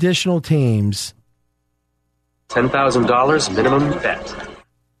many additional teams? $10,000 minimum bet.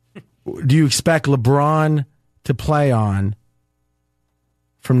 Do you expect LeBron to play on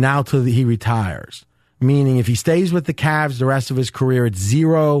from now till he retires? Meaning, if he stays with the Cavs the rest of his career, it's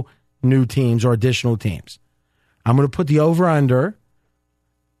 0 new teams or additional teams. I'm going to put the over-under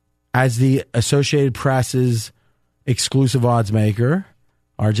as the Associated Press's exclusive odds maker,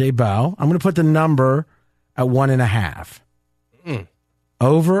 RJ Bell. I'm going to put the number at 1.5.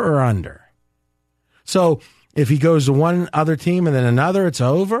 Over or under? So if he goes to one other team and then another, it's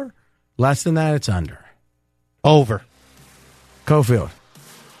over. Less than that, it's under. Over. Cofield.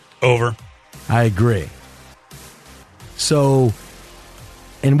 Over. I agree. So,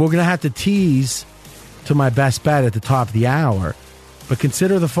 and we're going to have to tease to my best bet at the top of the hour, but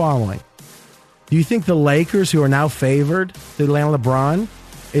consider the following. Do you think the Lakers, who are now favored to land LeBron,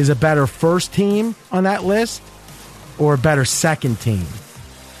 is a better first team on that list or a better second team?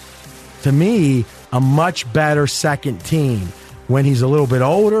 To me, a much better second team when he's a little bit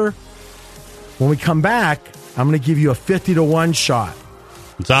older. When we come back, I'm going to give you a 50-1 shot.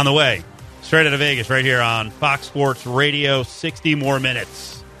 It's on the way. Straight Out of Vegas right here on Fox Sports Radio. 60 more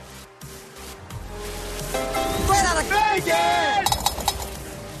minutes. Straight Out of Vegas!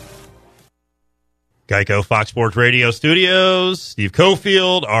 Geico Fox Sports Radio studios. Steve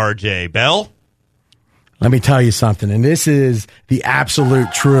Cofield, RJ Bell. Let me tell you something, and this is the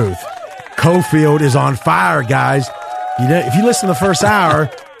absolute truth. Cofield is on fire, guys. If you listen to the first hour,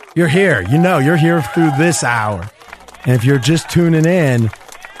 you're here. You're here through this hour. And if you're just tuning in,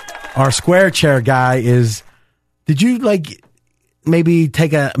 our square chair guy is, did you maybe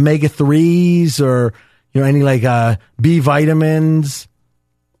take a omega-3s or any B vitamins?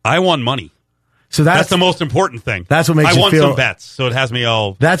 I won money. So that's the most important thing. That's what makes you feel. I won some bets, so it has me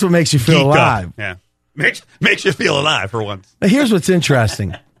all. That's what makes you feel alive. Up. Yeah, makes you feel alive for once. Now, here's what's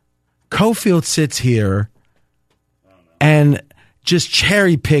interesting. Cofield sits here and just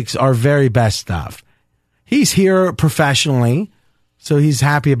cherry picks our very best stuff. He's here professionally, so he's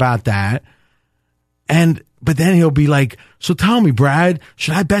happy about that. But then he'll be like, so tell me, Brad,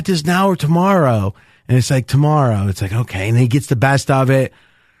 should I bet this now or tomorrow? And it's like, tomorrow. It's like, okay. And he gets the best of it.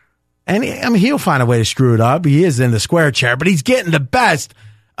 And he'll find a way to screw it up. He is in the square chair, but he's getting the best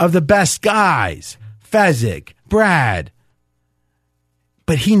of the best guys. Fezzik, Brad.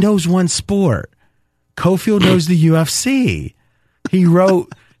 But he knows one sport. Cofield knows the UFC. He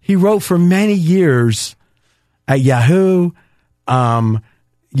wrote He wrote for many years at Yahoo,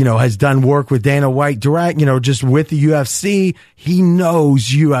 has done work with Dana White direct, just with the UFC. He knows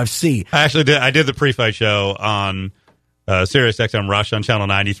UFC. I did the pre-fight show on Sirius XM Rush on Channel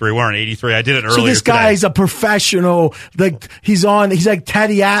 93. We're on 83. I did it earlier So this today. guy's a professional. He's like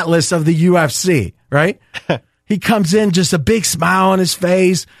Teddy Atlas of the UFC, right? He comes in, just a big smile on his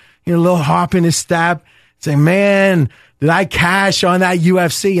face, a little hop in his step, saying, man, did I cash on that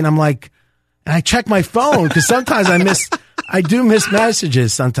UFC? And I'm like, and I check my phone because sometimes I do miss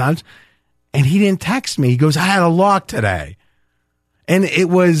messages sometimes. And he didn't text me. He goes, I had a lock today. And it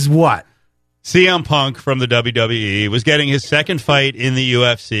was what? CM Punk from the WWE was getting his second fight in the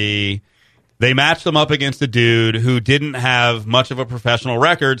UFC. They matched him up against a dude who didn't have much of a professional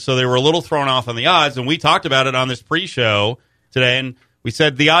record, so they were a little thrown off on the odds. And we talked about it on this pre-show today, and we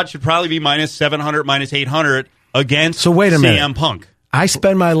said the odds should probably be minus 700, minus 800 against So wait a minute. CM Punk. I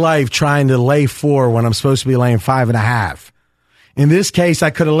spend my life trying to lay 4 when I'm supposed to be laying 5.5. In this case, I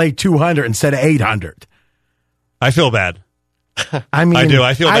could have laid 200 instead of 800. I feel bad. I mean, I do.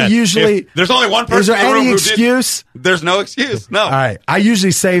 I feel bad. I usually. If there's only one person Is there in the room any who excuse? There's no excuse. No. All right. I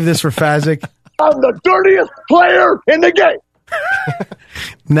usually save this for Fazek. I'm the dirtiest player in the game.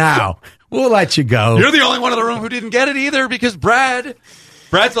 Now, we'll let you go. You're the only one in the room who didn't get it either because Brad's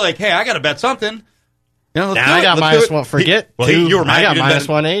like, hey, I got to bet something. I got minus one. Forget. You were mad. I got you minus bet,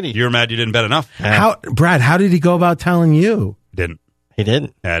 180. You were mad you didn't bet enough. Brad, how did he go about telling you? Didn't. He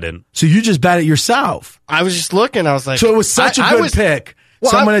didn't. Yeah, I didn't. So you just bet it yourself. I was just looking. I was like, So it was such a good pick.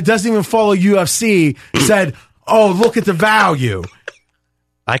 Well, Someone that doesn't even follow UFC said, oh, look at the value.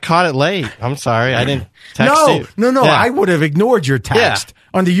 I caught it late. I'm sorry. I didn't text you. No. Yeah. I would have ignored your text.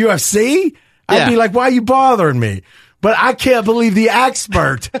 On the UFC, I'd Yeah. be like, why are you bothering me? But I can't believe the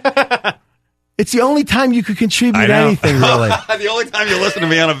expert. It's the only time you could contribute anything, really. The only time you listen to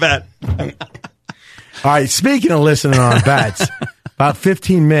me on a bet. All right, speaking of listening on bets, about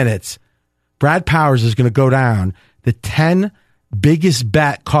 15 minutes, Brad Powers is going to go down the 10 biggest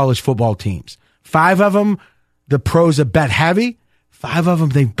bet college football teams. 5 of them, the pros have bet heavy. 5 of them,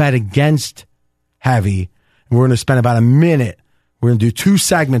 they bet against heavy. And we're going to spend about a minute. We're going to do 2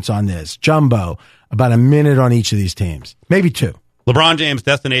 segments on this. Jumbo, about a minute on each of these teams. Maybe 2. LeBron James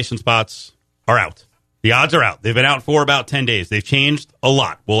destination spots are out. The odds are out. They've been out for about 10 days. They've changed a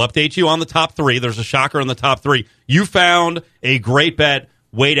lot. We'll update you on the top 3. There's a shocker in the top 3. You found a great bet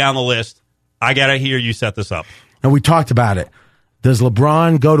way down the list. I got to hear you set this up. And we talked about it. Does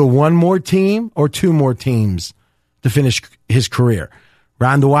LeBron go to 1 more team or 2 more teams to finish his career?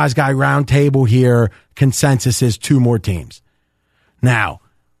 Round the Wise Guy round table here. Consensus is 2 more teams. Now,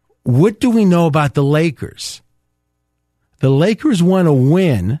 what do we know about the Lakers? The Lakers want to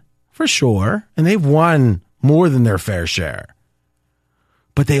win for sure, and they've won more than their fair share.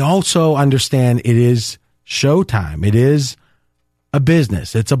 But they also understand it is showtime. It is a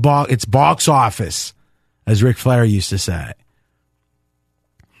business. It's box office, as Ric Flair used to say.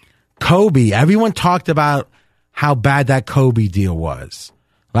 Kobe, everyone talked about how bad that Kobe deal was.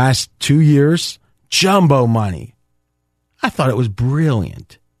 Last 2 years, jumbo money. I thought it was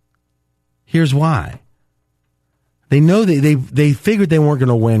brilliant. Here's why. They know they figured they weren't going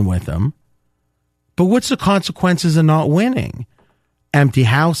to win with him. But what's the consequences of not winning? Empty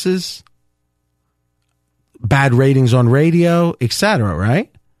houses, bad ratings on radio, etc., right?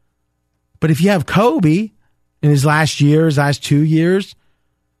 But if you have Kobe in his last 2 years,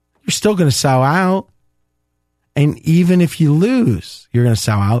 you're still going to sell out. And even if you lose, you're going to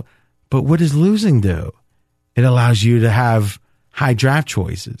sell out. But what does losing do? It allows you to have high draft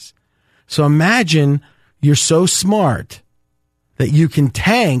choices. So imagine you're so smart that you can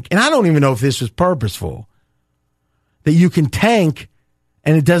tank, and I don't even know if this was purposeful, that you can tank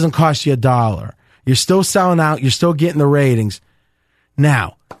and it doesn't cost you $1. You're still selling out. You're still getting the ratings.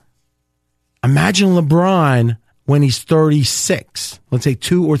 Now, imagine LeBron when he's 36, let's say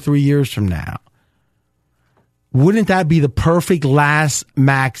 2 or 3 years from now. Wouldn't that be the perfect last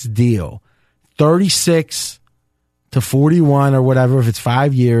max deal? 36 to 41 or whatever, if it's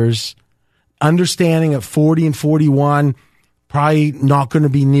 5 years. Understanding at 40 and 41, probably not going to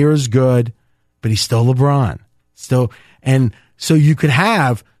be near as good, but he's still LeBron. And so you could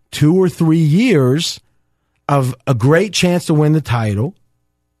have 2 or 3 years of a great chance to win the title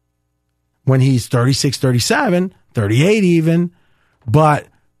when he's 36, 37, 38 even. But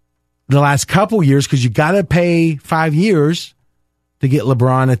the last couple years, because you got to pay 5 years to get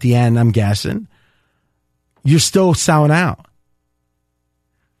LeBron at the end, I'm guessing, you're still selling out.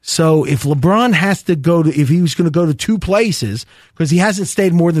 So if LeBron if he was going to go to 2 places, because he hasn't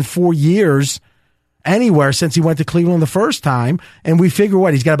stayed more than 4 years anywhere since he went to Cleveland the first time. And we figure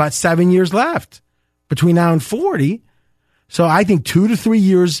he's got about 7 years left between now and 40. So I think 2 to 3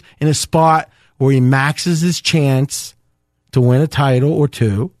 years in a spot where he maxes his chance to win a title or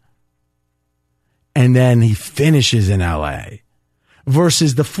two. And then he finishes in LA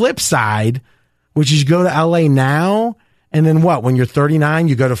versus the flip side, which is you go to LA now. And then when you're 39,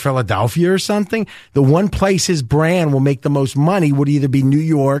 you go to Philadelphia or something. The one place his brand will make the most money would either be New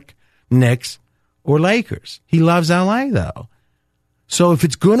York, Knicks, or Lakers. He loves LA though. So if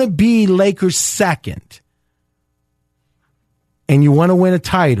it's going to be Lakers second and you want to win a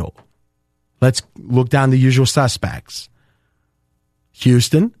title, let's look down the usual suspects.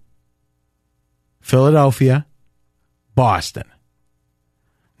 Houston, Philadelphia, Boston.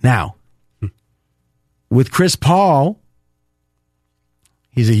 Now, with Chris Paul,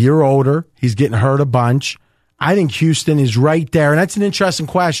 he's a year older. He's getting hurt a bunch. I think Houston is right there, and that's an interesting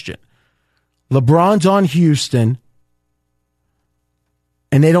question. LeBron's on Houston,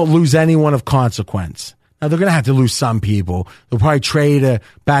 and they don't lose anyone of consequence. Now, they're going to have to lose some people. They'll probably trade a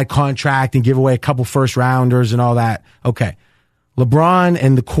bad contract and give away a couple first-rounders and all that. Okay. LeBron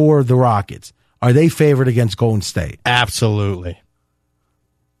and the core of the Rockets, are they favored against Golden State? Absolutely.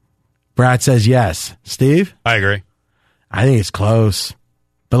 Brad says yes. Steve? I agree. I think it's close.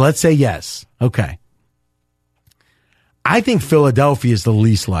 But let's say yes. Okay. I think Philadelphia is the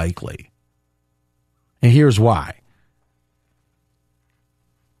least likely. And here's why.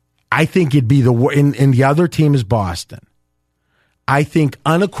 I think it'd be in the other team is Boston. I think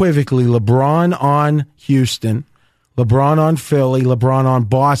unequivocally LeBron on Houston, LeBron on Philly, LeBron on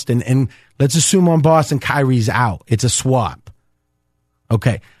Boston, and let's assume on Boston Kyrie's out. It's a swap.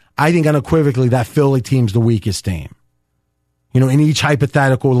 Okay. I think unequivocally that Philly team's the weakest team. In each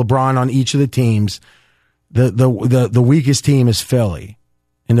hypothetical, LeBron on each of the teams, the weakest team is Philly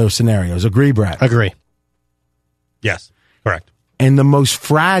in those scenarios. Agree, Brett? Agree. Yes, correct. And the most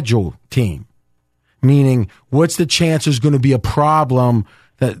fragile team, meaning what's the chance there's going to be a problem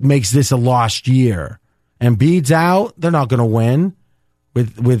that makes this a lost year? Embiid's out, they're not going to win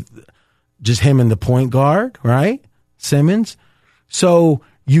with just him and the point guard, right? Simmons. So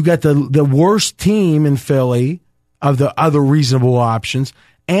you got the worst team in Philly of the other reasonable options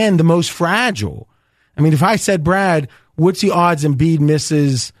and the most fragile. I mean, if I said, Brad, what's the odds Embiid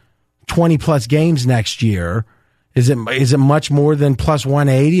misses 20 plus games next year? Is it much more than plus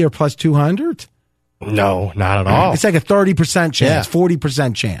 180 or plus 200? No, not at all. It's like a 30% chance,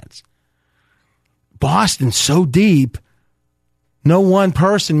 40% chance. Boston's so deep. No one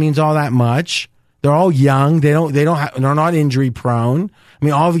person means all that much. They're all young. They're not injury prone. I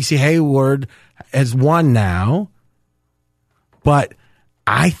mean, obviously Hayward has won now. But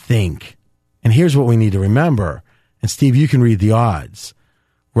I think, and here's what we need to remember, and Steve, you can read the odds.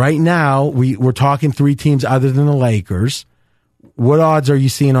 Right now, we're talking three teams other than the Lakers. What odds are you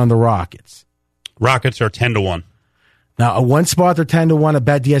seeing on the Rockets? Rockets are 10-1. Now, at one spot, they're 10-1. A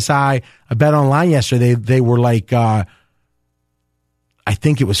bet DSI, a bet online yesterday, they were like, I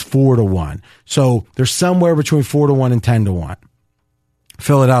think it was 4-1. So they're somewhere between 4-1 and 10-1.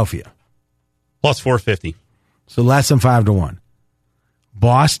 Philadelphia. Plus 450. So less than 5-1.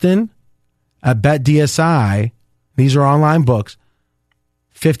 Boston, at bet DSI, these are online books,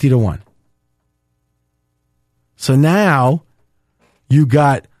 50-1. So now you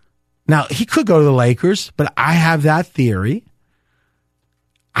got, now he could go to the Lakers, but I have that theory.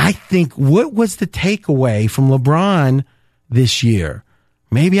 I think what was the takeaway from LeBron this year?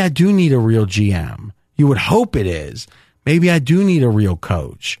 Maybe I do need a real GM. You would hope it is. Maybe I do need a real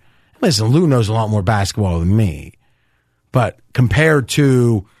coach. Listen, Lou knows a lot more basketball than me. But compared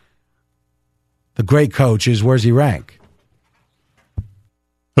to the great coaches, where's he rank?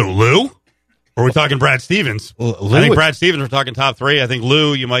 Who, Lou? Or are we talking Brad Stevens? I think Brad Stevens, we're talking top three. I think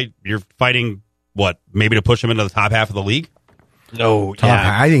Lou, you're fighting, maybe to push him into the top half of the league? No,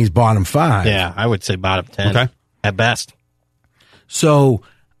 I think he's bottom 5. Yeah, I would say bottom 10. Okay. At best. So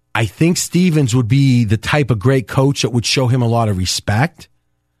I think Stevens would be the type of great coach that would show him a lot of respect.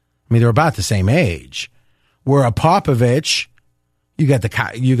 I mean, they're about the same age. Where a Popovich, you got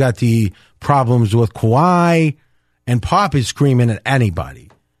the problems with Kawhi, and Pop is screaming at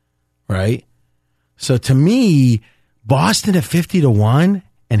anybody, right? So to me, Boston at 50-1,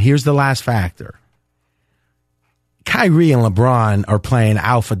 and here's the last factor. Kyrie and LeBron are playing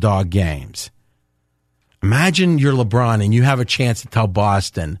alpha dog games. Imagine you're LeBron and you have a chance to tell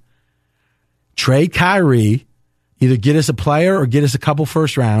Boston, trade Kyrie, either get us a player or get us a couple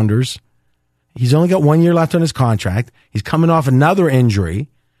first rounders. He's only got 1 year left on his contract. He's coming off another injury.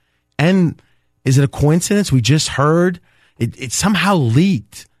 And is it a coincidence? We just heard it somehow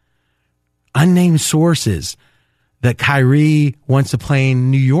leaked unnamed sources that Kyrie wants to play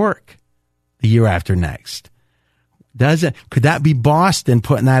in New York the year after next. Could that be Boston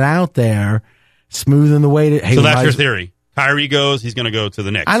putting that out there, smoothing the way to? Hey, so that's your theory. Kyrie goes, he's going to go to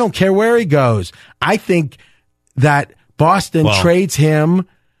the Knicks. I don't care where he goes. I think that Boston trades him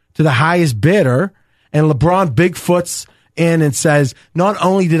to the highest bidder, and LeBron Bigfoots in and says, not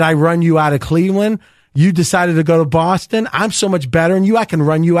only did I run you out of Cleveland, you decided to go to Boston. I'm so much better than you, I can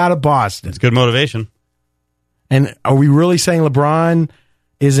run you out of Boston. It's good motivation. And are we really saying LeBron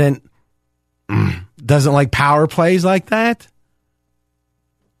doesn't like power plays like that?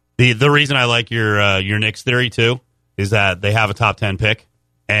 The reason I like your Knicks theory too is that they have a top 10 pick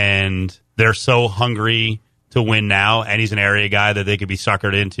and they're so hungry to win now, and he's an area guy that they could be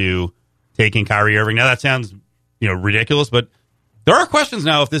suckered into taking Kyrie Irving. Now that sounds ridiculous, but there are questions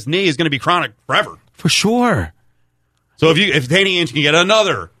now if this knee is going to be chronic forever. For sure. So if Danny Ainge can get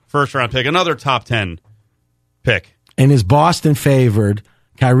another first round pick, another top 10 pick, and is Boston favored?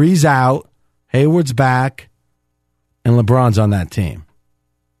 Kyrie's out, Hayward's back, and LeBron's on that team.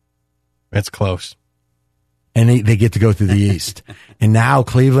 It's close. And they get to go through the East. And now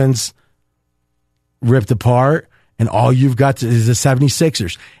Cleveland's ripped apart, and all you've got is the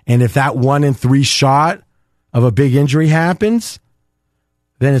 76ers. And if that 1-3 shot of a big injury happens,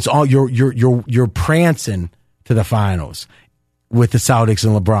 then it's all you're prancing to the finals with the Celtics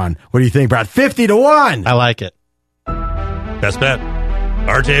and LeBron. What do you think, Brad? 50-1. I like it. Best bet.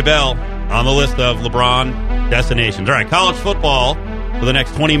 RJ Bell on the list of LeBron destinations. All right, college football for the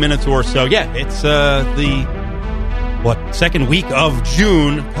next 20 minutes or so. Yeah, it's the second week of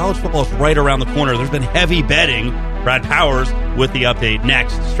June. College football is right around the corner. There's been heavy betting. Brad Powers with the update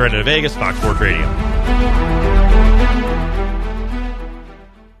next. Straight out of Vegas, Fox Sports Radio.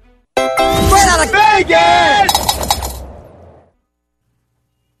 Straight out of Vegas!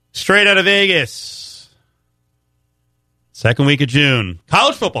 Straight out of Vegas. Second week of June.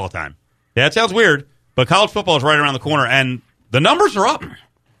 College football time. Yeah, it sounds weird, but college football is right around the corner, and the numbers are up.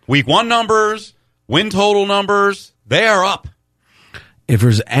 Week 1 numbers, win total numbers, they are up. If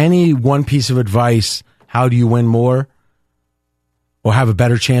there's any one piece of advice, how do you win more or have a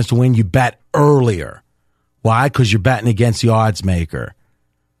better chance to win? You bet earlier. Why? Because you're betting against the odds maker.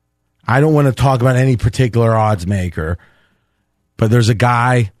 I don't want to talk about any particular odds maker, but there's a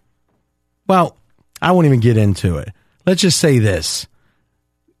guy. Well, I won't even get into it. Let's just say this.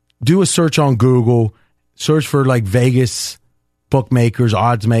 Do a search on Google, search for like Vegas bookmakers,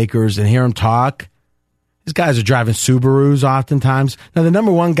 odds makers, and hear them talk. These guys are driving Subarus oftentimes. Now, the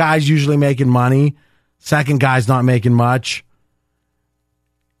number one guy's usually making money. Second guy's not making much.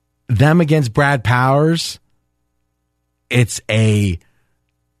 Them against Brad Powers, it's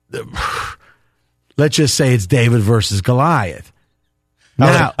let's just say it's David versus Goliath.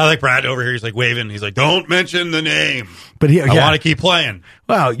 Now, I like Brad over here. He's like waving. He's like, don't mention the name. But I want to keep playing.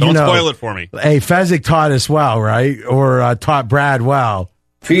 Well, don't spoil it for me. Hey, Fezzik taught us well, right? Or taught Brad well.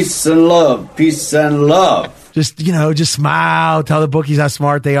 Peace and love. Peace and love. Just smile. Tell the bookies how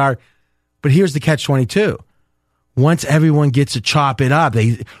smart they are. But here's the catch-22. Once everyone gets to chop it up,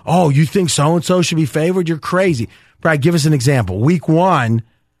 you think so-and-so should be favored? You're crazy. Brad, give us an example. Week 1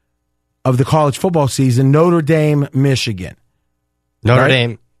 of the college football season, Notre Dame, Michigan.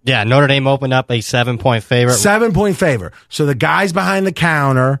 Notre Dame opened up a 7-point favorite. 7-point favor. So the guys behind the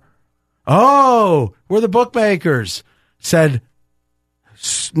counter, we're the bookmakers, said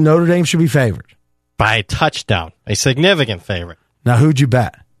Notre Dame should be favored. By a touchdown. A significant favorite. Now, who'd you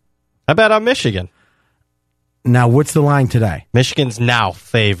bet? I bet on Michigan. Now, what's the line today? Michigan's now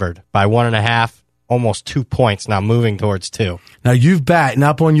favored by 1.5, almost 2 points, now moving towards 2. Now, you've bet, and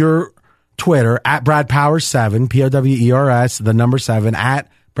up on your Twitter, at Brad Powers 7, Powers, the number 7, at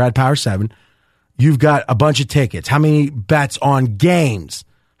Brad Powers 7. You've got a bunch of tickets. How many bets on games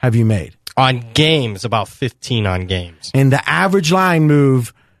have you made? On games, about 15 on games. And the average line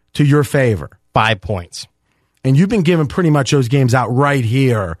move to your favor? 5 points. And you've been giving pretty much those games out right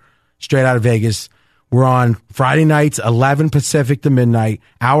here, straight out of Vegas. We're on Friday nights, 11 Pacific to midnight,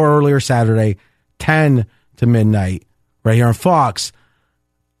 hour earlier Saturday, 10 to midnight, right here on Fox.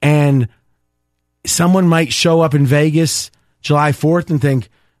 And someone might show up in Vegas July 4th and think,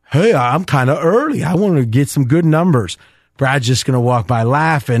 hey, I'm kind of early. I want to get some good numbers. Brad's just going to walk by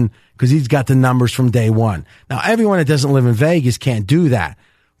laughing because he's got the numbers from day one. Now, everyone that doesn't live in Vegas can't do that.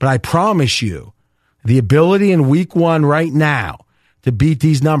 But I promise you, the ability in week 1 right now to beat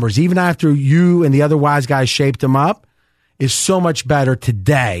these numbers, even after you and the other wise guys shaped them up, is so much better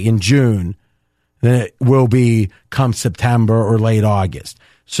today in June than it will be come September or late August.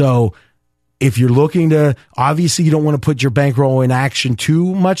 So if you're looking to, obviously you don't want to put your bankroll in action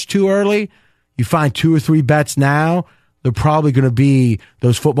too early. You find 2 or 3 bets now. They're probably going to be,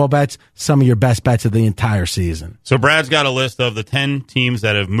 those football bets, some of your best bets of the entire season. So Brad's got a list of the 10 teams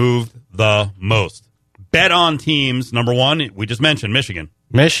that have moved the most. Bet on teams, number 1, we just mentioned Michigan.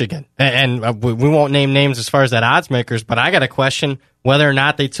 And we won't name names as far as that odds makers, but I got to question whether or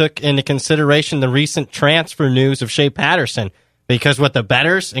not they took into consideration the recent transfer news of Shea Patterson, because what the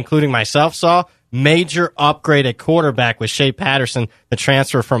bettors, including myself, saw, major upgrade at quarterback with Shea Patterson, the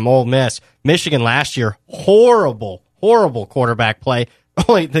transfer from Ole Miss. Michigan last year, horrible quarterback play.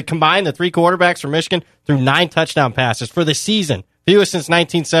 Only the 3 quarterbacks for Michigan threw 9 touchdown passes for the season, fewest since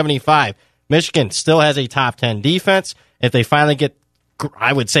 1975. Michigan still has a top 10 defense. If they finally get,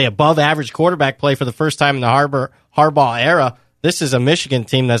 I would say, above average quarterback play for the first time in the Harbaugh era, this is a Michigan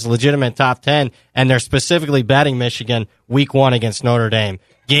team that's legitimate top 10, and they're specifically betting Michigan week 1 against Notre Dame.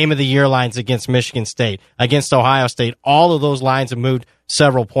 Game of the year lines against Michigan State, against Ohio State. All of those lines have moved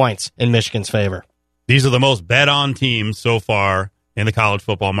several points in Michigan's favor. These are the most bet on teams so far in the college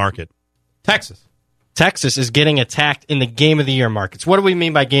football market. Texas is getting attacked in the game of the year markets. What do we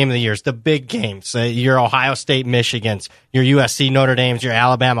mean by game of the year? It's the big games. Your Ohio State, Michigans, your USC, Notre Dames, your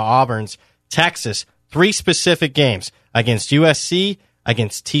Alabama, Auburns. Texas, 3 specific games against USC,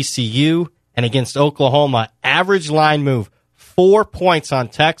 against TCU, and against Oklahoma. Average line move, 4 points on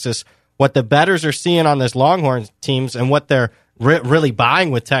Texas. What the bettors are seeing on this Longhorns teams and what they're really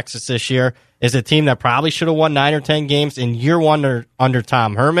buying with Texas this year is a team that probably should have won 9 or 10 games in year 1 under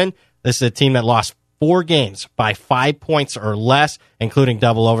Tom Herman. This is a team that lost 4 games by 5 points or less, including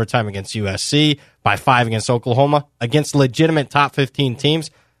double overtime against USC, by 5 against Oklahoma, against legitimate top 15 teams.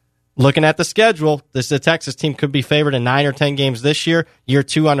 Looking at the schedule, the Texas team could be favored in 9 or 10 games this year. Year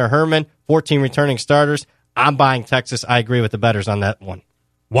 2 under Herman, 14 returning starters. I'm buying Texas. I agree with the bettors on that one.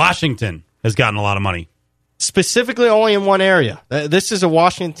 Washington has gotten a lot of money. Specifically only in one area. This is a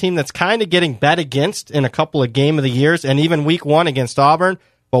Washington team that's kind of getting bet against in a couple of game of the years, and even week 1 against Auburn.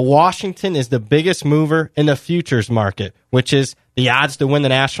 But Washington is the biggest mover in the futures market, which is the odds to win the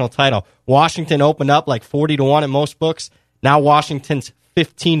national title. Washington opened up like 40-1 in most books. Now Washington's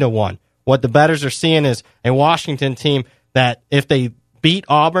 15-1. What the bettors are seeing is a Washington team that if they beat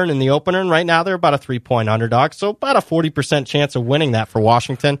Auburn in the opener, and right now they're about a 3-point underdog, so about a 40% chance of winning that for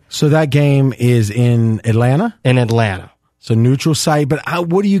Washington. So that game is in Atlanta? In Atlanta. So neutral site. But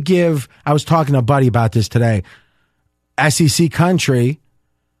what do you give? I was talking to a buddy about this today. SEC country,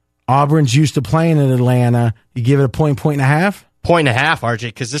 Auburn's used to playing in Atlanta. You give it a point and a half? 1.5, RJ,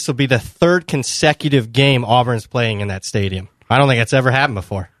 because this will be the 3rd consecutive game Auburn's playing in that stadium. I don't think that's ever happened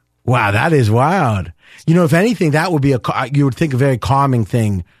before. Wow, that is wild. You know, if anything, that would be you would think a very calming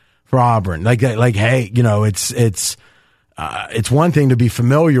thing for Auburn. Like, hey, you know, it's one thing to be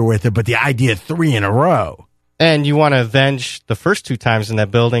familiar with it, but the idea of 3 in a row. And you want to avenge the first 2 times in that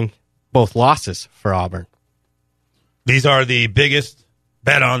building, both losses for Auburn. These are the biggest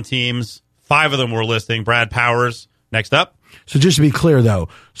bet on teams. 5 of them we're listing. Brad Powers, next up. So just to be clear, though,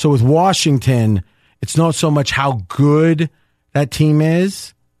 so with Washington, it's not so much how good that team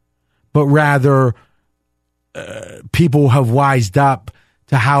is, but rather people have wised up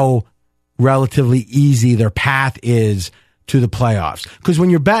to how relatively easy their path is to the playoffs. Because when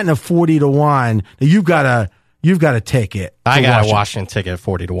you're betting a 40-1, you've got a ticket. I got a Washington ticket at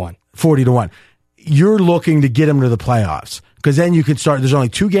 40-1. 40-1. You're looking to get them to the playoffs because then you can start. There's only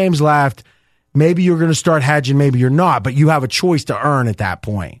 2 games left. Maybe you're going to start hedging, maybe you're not, but you have a choice to earn at that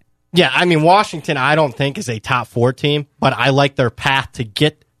point. Yeah, I mean, Washington, I don't think is a top 4 team, but I like their path to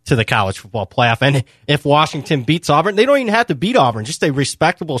get to the college football playoff. And if Washington beats Auburn, they don't even have to beat Auburn, just a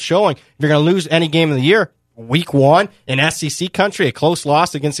respectable showing. If you're going to lose any game of the year, week 1 in SEC country, a close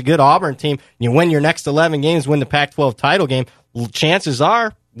loss against a good Auburn team, you win your next 11 games, win the Pac-12 title game, chances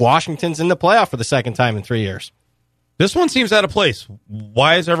are Washington's in the playoff for the 2nd time in 3 years. This one seems out of place.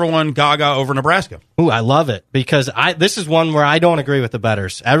 Why is everyone gaga over Nebraska? Ooh, I love it because this is one where I don't agree with the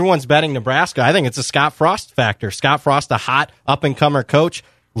bettors. Everyone's betting Nebraska. I think it's a Scott Frost factor. Scott Frost, a hot up-and-comer coach,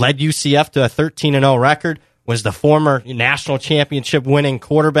 led UCF to a 13-0 record, was the former national championship winning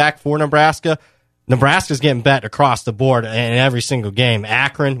quarterback for Nebraska. Nebraska's getting bet across the board in every single game.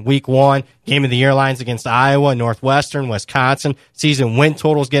 Akron, week 1, game of the year lines against Iowa, Northwestern, Wisconsin. Season win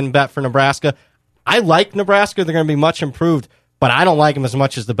totals getting bet for Nebraska. I like Nebraska. They're going to be much improved, but I don't like them as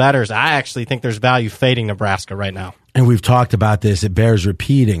much as the bettors. I actually think there's value fading Nebraska right now. And we've talked about this. It bears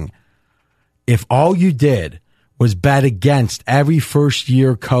repeating. If all you did was bet against every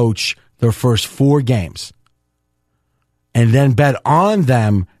first-year coach their first 4 games and then bet on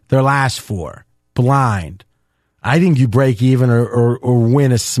them their last 4, blind, I think you break even or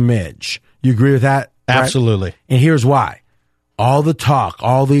win a smidge. You agree with that? Absolutely. Right? And here's why. All the talk,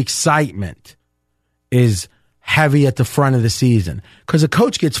 all the excitement is heavy at the front of the season. Because a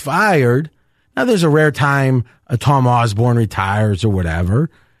coach gets fired. Now, there's a rare time a Tom Osborne retires or whatever.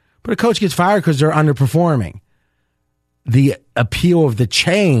 But a coach gets fired because they're underperforming. The appeal of the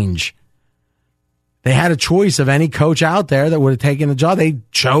change, they had a choice of any coach out there that would have taken the job. They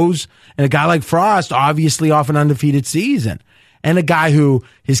chose, and a guy like Frost, obviously off an undefeated season, and a guy who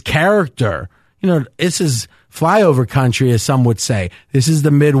his character, this is flyover country, as some would say. This is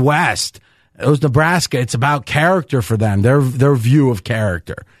the Midwest. It was Nebraska. It's about character for them, their view of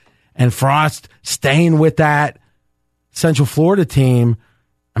character. And Frost staying with that Central Florida team,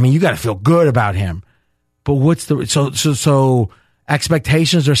 I mean, you got to feel good about him. But what's so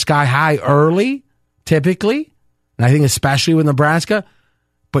expectations are sky high early, typically, and I think especially with Nebraska.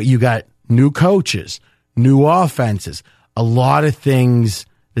 But you got new coaches, new offenses, a lot of things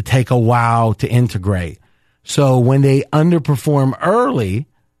that take a while to integrate. So when they underperform early,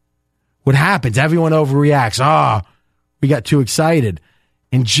 what happens? Everyone overreacts. We got too excited.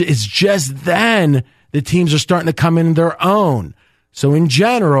 And it's just then the teams are starting to come in their own. So in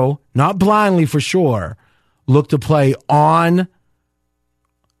general, not blindly for sure, look to play on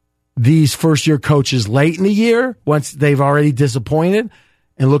these first-year coaches late in the year once they've already disappointed,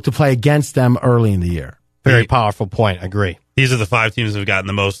 and look to play against them early in the year. Very powerful point. Agree. These are the 5 teams that have gotten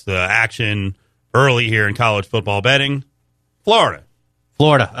the most action early here in college football betting. Florida,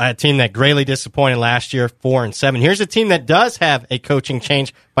 a team that greatly disappointed last year, 4-7. Here's a team that does have a coaching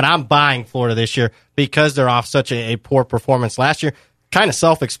change, but I'm buying Florida this year because they're off such a poor performance last year. Kind of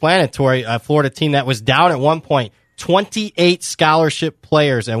self-explanatory. A Florida team that was down at one point, 28 scholarship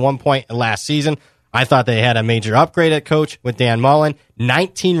players at one point last season. I thought they had a major upgrade at coach with Dan Mullen.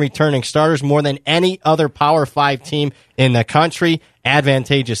 19 returning starters, more than any other Power 5 team in the country.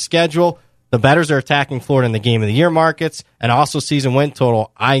 Advantageous schedule. The bettors are attacking Florida in the Game of the Year markets, and also season win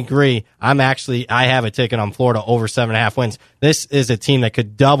total. I agree. I have a ticket on Florida over 7.5 wins. This is a team that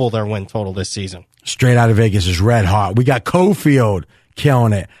could double their win total this season. Straight out of Vegas is red hot. We got Cofield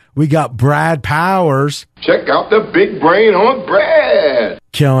killing it. We got Brad Powers. Check out the big brain on Brad.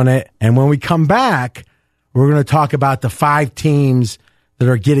 Killing it. And when we come back, we're going to talk about the 5 teams that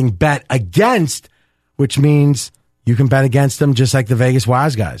are getting bet against, which means you can bet against them just like the Vegas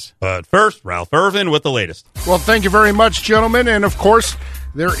Wise guys. But first, Ralph Irvin with the latest. Well, thank you very much, gentlemen. And, of course,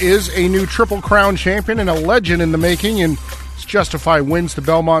 there is a new Triple Crown champion and a legend in the making. And Justify wins the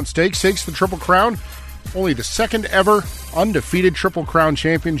Belmont Stakes, takes the Triple Crown. Only the second ever undefeated Triple Crown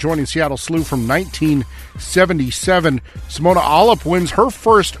champion, joining Seattle Slew from 1977. Simona Alep wins her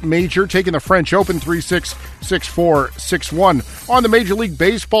first major, taking the French Open 3-6, 6-4, 6-1. On the Major League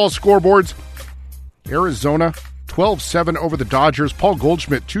Baseball scoreboards, Arizona 12-7 over the Dodgers. Paul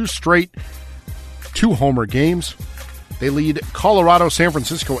Goldschmidt, 2 straight 2-homer games. They lead Colorado, San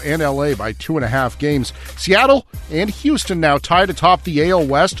Francisco, and L.A. by 2.5 games. Seattle and Houston now tied atop the AL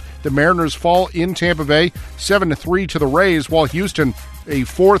West. The Mariners fall in Tampa Bay 7-3 to the Rays, while Houston a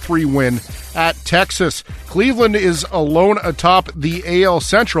 4-3 win at Texas. Cleveland is alone atop the AL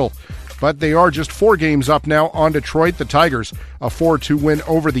Central, but they are just 4 games up now on Detroit. The Tigers a 4-2 win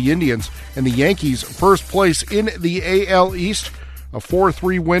over the Indians, and the Yankees first place in the AL East. A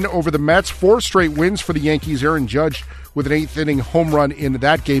 4-3 win over the Mets. 4 straight wins for the Yankees. Aaron Judge with an 8th-inning home run in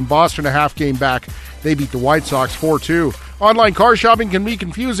that game. Boston a half game back. They beat the White Sox 4-2. Online car shopping can be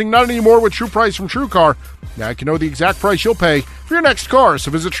confusing. Not anymore with True Price from TrueCar. Now you can know the exact price you'll pay for your next car.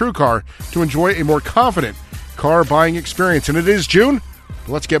 So visit TrueCar to enjoy a more confident car buying experience. And it is June.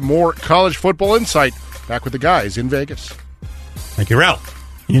 Let's get more college football insight. Back with the guys in Vegas. Thank you, Ralph.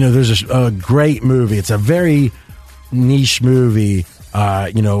 There's a great movie. It's a very niche movie,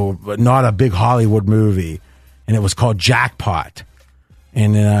 not a big Hollywood movie, and it was called Jackpot,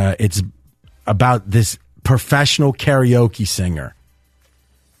 and it's about this professional karaoke singer,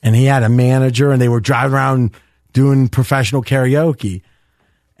 and he had a manager, and they were driving around doing professional karaoke,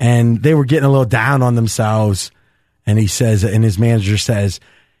 and they were getting a little down on themselves, and his manager says,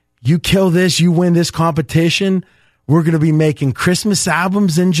 "You kill this, you win this competition, we're going to be making Christmas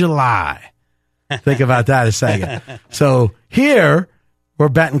albums in July." Think about that a second. So here, we're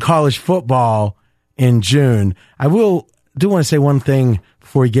betting college football in June. I do want to say one thing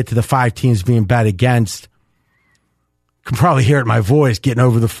before we get to the 5 teams being bet against. You can probably hear it in my voice, getting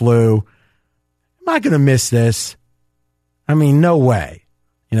over the flu. I'm not going to miss this. I mean, no way.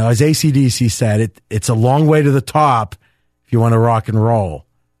 As AC/DC said, it's a long way to the top if you want to rock and roll.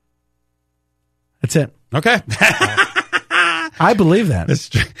 That's it. Okay. I believe that.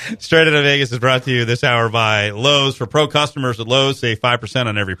 Straight Out of Vegas is brought to you this hour by Lowe's. For pro customers at Lowe's, save 5%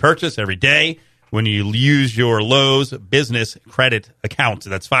 on every purchase every day when you use your Lowe's business credit account.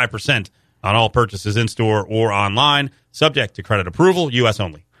 That's 5% on all purchases in-store or online, subject to credit approval, U.S.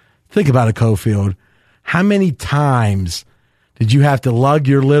 only. Think about it, Cofield. How many times did you have to lug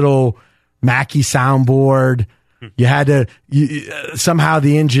your little Mackie soundboard? You had to somehow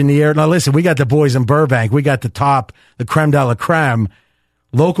the engineer. Now, listen, we got the boys in Burbank. We got the creme de la creme.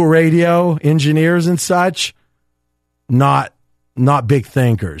 Local radio engineers and such, not big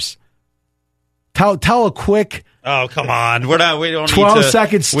thinkers. Tell a quick. Oh, come on. We don't need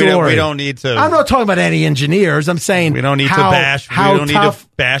 12-second story. We don't need to. I'm not talking about any engineers. I'm saying we don't need to bash. We don't need to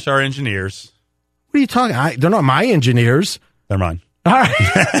bash our engineers. What are you talking? They're not my engineers. They're mine. All right.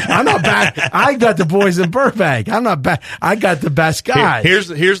 I'm not bad. I got the boys in Burbank. I'm not bad. I got the best guys.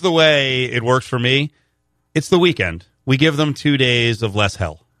 Here's the way it works for me. It's the weekend. We give them 2 days of less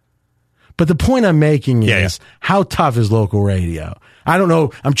hell. But the point I'm making is how tough is local radio? I don't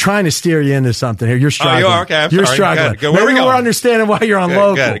know. I'm trying to steer you into something here. You're struggling. Oh, you are? Okay, you're struggling. Good. Maybe we're understanding why you're on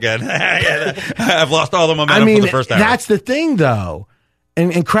local. Good. I've lost all the momentum for the first hour. That's the thing, though.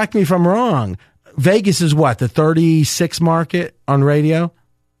 And correct me if I'm wrong. Vegas is what, the 36 market on radio?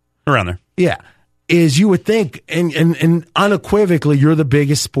 Around there. Yeah. Is you would think, and unequivocally, you're the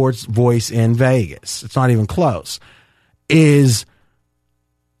biggest sports voice in Vegas. It's not even close. Is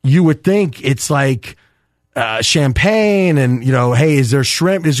you would think it's like champagne and, hey, is there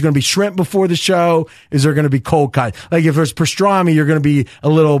shrimp? Is there going to be shrimp before the show? Is there going to be cold cut? Like if there's pastrami, you're going to be a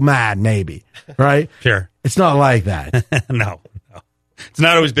little mad, maybe, right? Sure. It's not like that. No. It's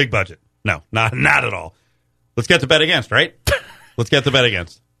not always big budget. No, not at all. Let's get to bet against, right? Let's get to bet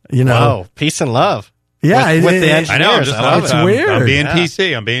against. Whoa, peace and love. Yeah, with the engineers. I know. It's weird. I'm being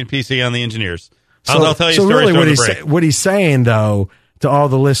PC. I'm being PC on the engineers. I'll tell you stories really during the break. What he's saying, though, to all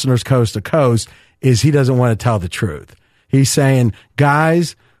the listeners coast to coast, is he doesn't want to tell the truth. He's saying,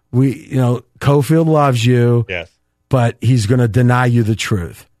 guys, Cofield loves you, yes, but he's going to deny you the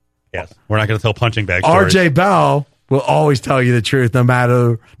truth. Yes, we're not going to tell punching bag stories. RJ Bell will always tell you the truth, no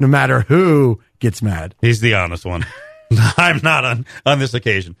matter who gets mad. He's the honest one. I'm not on this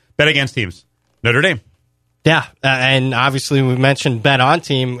occasion. Bet against teams. Notre Dame. Yeah, and obviously we mentioned bet on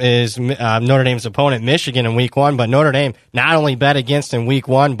team is Notre Dame's opponent, Michigan, in Week 1, but Notre Dame not only bet against in Week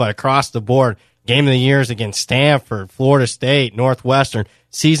 1, but across the board. Game of the years against Stanford, Florida State, Northwestern.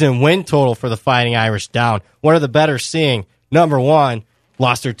 Season win total for the Fighting Irish down. What are the bettors seeing? Number one,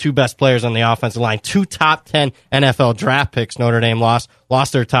 lost their 2 best players on the offensive line. 2 top 10 NFL draft picks Notre Dame lost.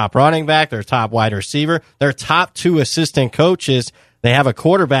 Lost their top running back, their top wide receiver, their top 2 assistant coaches. They have a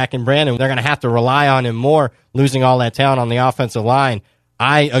quarterback in Brandon. They're going to have to rely on him more, losing all that talent on the offensive line.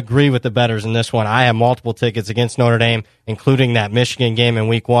 I agree with the bettors in this one. I have multiple tickets against Notre Dame, including that Michigan game in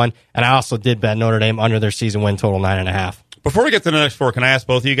Week 1, and I also did bet Notre Dame under their season win total 9.5. Before we get to the next 4, can I ask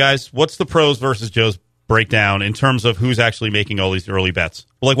both of you guys, what's the pros versus Joe's breakdown in terms of who's actually making all these early bets?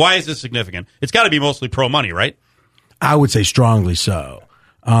 Like, why is this significant? It's got to be mostly pro money, right? I would say strongly so.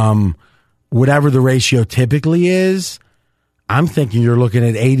 Whatever the ratio typically is, I'm thinking you're looking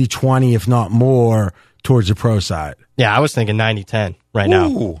at 80-20, if not more, towards the pro side. Yeah, I was thinking 90-10 right now.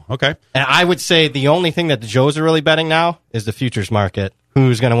 Ooh, okay. And I would say the only thing that the Joes are really betting now is the futures market.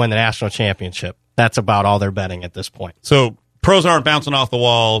 Who's going to win the national championship? That's about all they're betting at this point. So pros aren't bouncing off the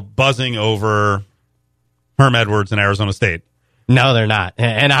wall, buzzing over Herm Edwards and Arizona State. No, they're not.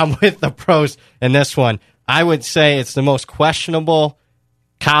 And I'm with the pros in this one. I would say it's the most questionable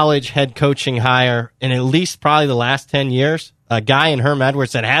college head coaching hire in at least probably the last 10 years. A guy in Herm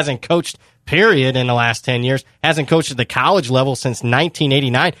Edwards that hasn't coached, period, in the last 10 years, hasn't coached at the college level since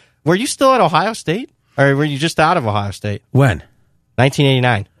 1989. Were you still at Ohio State? Or were you just out of Ohio State? When?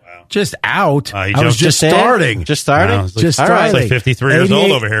 1989. Just out. I was just starting. Just starting? Wow, just starting. Like 53 years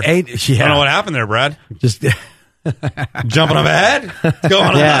old over here. I don't know what happened there, Brad. Just jumping up ahead? What's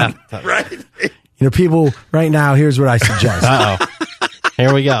going on? Right? People, right now, here's what I suggest. Uh-oh.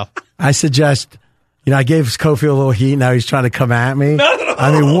 Here we go. I suggest, I gave Cofield a little heat. Now he's trying to come at me. No.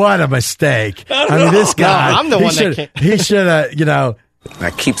 I mean, what a mistake. This guy. No, I'm the one he should have,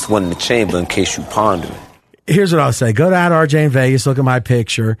 That keeps one in the chamber in case you ponder. Here's what I'll say. Go to @RJ in Vegas, look at my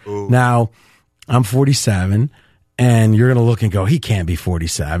picture. Ooh. Now, I'm 47, and you're going to look and go, he can't be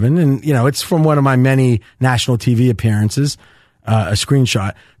 47. And, it's from one of my many national TV appearances, a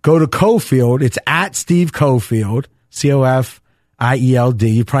screenshot. Go to Cofield. It's @Steve Cofield, COFIELD.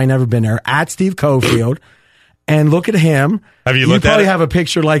 You've probably never been there. @Steve Cofield. And look at him. Have you looked at it? You probably have a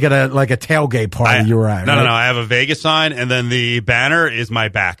picture like at a tailgate party you were at. No. I have a Vegas sign, and then the banner is my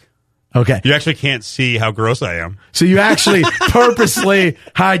back. Okay. You actually can't see how gross I am. So you actually purposely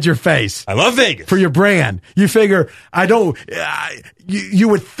hide your face. I love Vegas. For your brand. You figure, you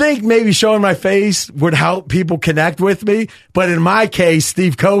would think maybe showing my face would help people connect with me. But in my case,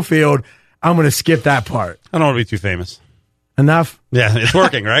 Steve Cofield, I'm going to skip that part. I don't want to be too famous. Enough? Yeah, it's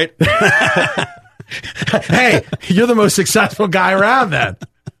working, right? Hey, you're the most successful guy around then.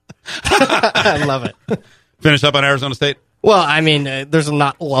 I love it. Finish up on Arizona State? Well, I mean, there's a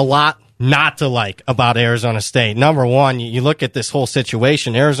lot not to like about Arizona State. Number one, you look at this whole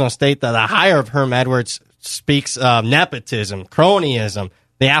situation. Arizona State, the hire of Herm Edwards speaks of nepotism, cronyism.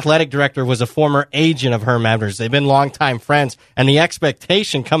 The athletic director was a former agent of Herm Edwards. They've been longtime friends, and the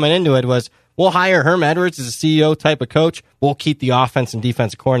expectation coming into it was, we'll hire Herm Edwards as a CEO type of coach. We'll keep the offense and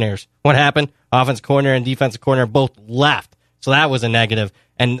defensive coordinators. What happened? Offensive coordinator and defensive coordinator both left. So that was a negative.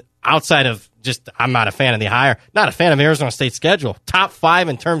 And outside of I'm not a fan of the hire, not a fan of Arizona State's schedule. Top 5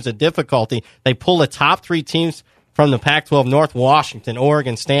 in terms of difficulty. They pull the top 3 teams from the Pac-12 North, Washington,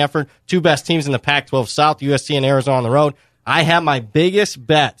 Oregon, Stanford. 2 best teams in the Pac-12 South, USC and Arizona on the road. I have my biggest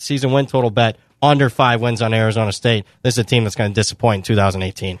bet, season win total bet, under 5 wins on Arizona State. This is a team that's going to disappoint in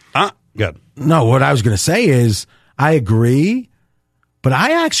 2018. Good. No, what I was going to say is I agree, but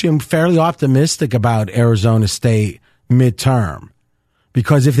I actually am fairly optimistic about Arizona State midterm.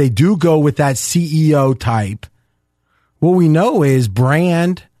 Because if they do go with that CEO type, what we know is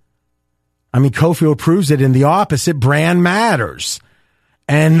brand. I mean, Cofield proves it in the opposite. Brand matters.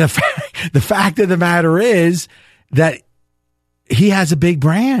 And the fact of the matter is that he has a big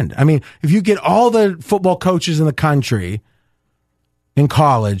brand. I mean, if you get all the football coaches in the country in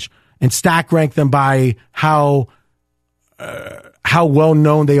college and stack rank them by how well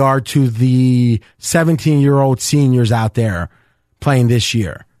known they are to the 17-year-old seniors out there playing this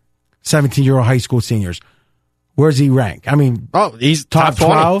year, 17-year-old high school seniors. Where's he rank? I mean, he's top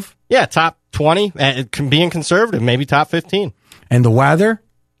 12? Yeah, top 20. Being conservative, maybe top 15. And the weather?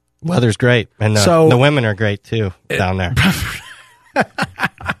 Weather's great. And the women are great, too, down there.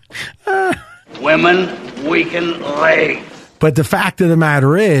 Women weaken legs. But the fact of the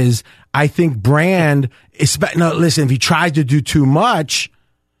matter is, I think Brand, listen, if he tries to do too much,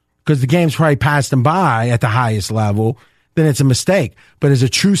 because the game's probably passed him by at the highest level, then it's a mistake. But as a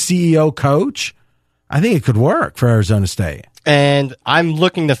true CEO coach, I think it could work for Arizona State. And I'm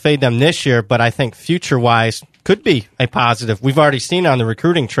looking to fade them this year, but I think future-wise could be a positive. We've already seen on the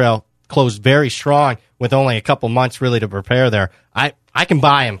recruiting trail close very strong with only a couple months really to prepare there. I can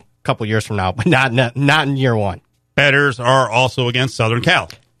buy him a couple years from now, but not in year one. Bettors are also against Southern Cal.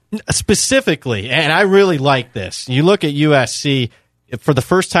 Specifically, and I really like this. You look at USC, for the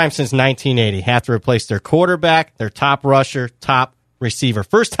first time since 1980, have to replace their quarterback, their top rusher, top receiver.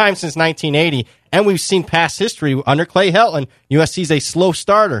 First time since 1980, and we've seen past history under Clay Helton. USC's a slow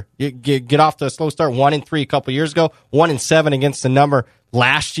starter. You get off to a slow start, 1-3 a couple years ago, 1-7 against the number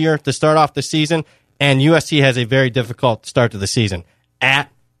last year to start off the season, and USC has a very difficult start to the season. At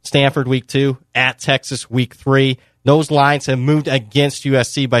Stanford week 2, at Texas week 3. Those lines have moved against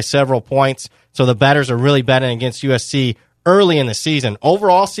USC by several points, so the bettors are really betting against USC early in the season.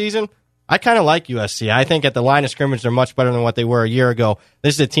 Overall season, I kind of like USC. I think at the line of scrimmage, they're much better than what they were a year ago.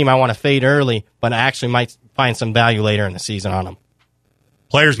 This is a team I want to fade early, but I actually might find some value later in the season on them.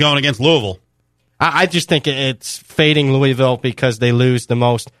 Players going against Louisville. I just think it's fading Louisville because they lose the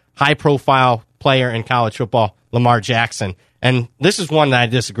most high-profile player in college football, Lamar Jackson. And this is one that I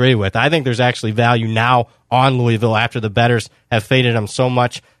disagree with. I think there's actually value now on Louisville after the bettors have faded them so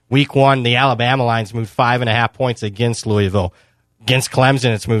much. Week 1, the Alabama lines moved 5.5 points against Louisville. Against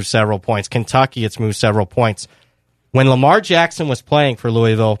Clemson, it's moved several points. Kentucky, it's moved several points. When Lamar Jackson was playing for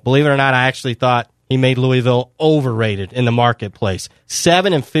Louisville, believe it or not, I actually thought he made Louisville overrated in the marketplace.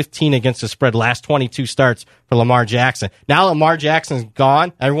 7-15 against the spread, last 22 starts for Lamar Jackson. Now Lamar Jackson's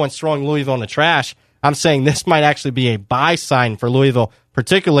gone, everyone's throwing Louisville in the trash. I'm saying this might actually be a buy sign for Louisville.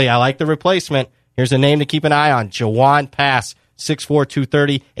 Particularly, I like the replacement. Here's a name to keep an eye on, Jawan Pass, 6'4",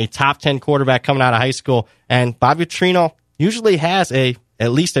 230, a top 10 quarterback coming out of high school. And Bobby Petrino usually has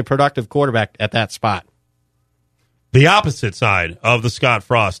at least a productive quarterback at that spot. The opposite side of the Scott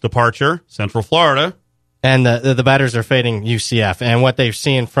Frost departure, Central Florida. And the bettors are fading UCF. And what they've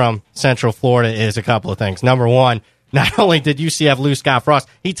seen from Central Florida is a couple of things. Number one, not only did UCF lose Scott Frost,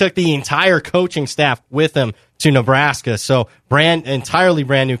 he took the entire coaching staff with him to Nebraska. So entirely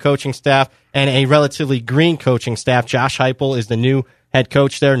brand new coaching staff and a relatively green coaching staff. Josh Heupel is the new head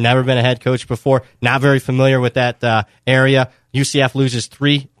coach there. Never been a head coach before. Not very familiar with that area. UCF loses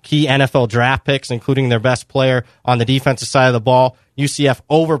 3 key NFL draft picks, including their best player on the defensive side of the ball. UCF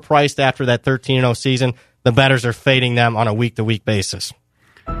overpriced after that 13-0 season. The bettors are fading them on a week-to-week basis.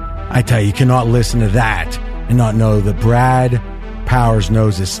 I tell you cannot listen to that and not know that Brad Powers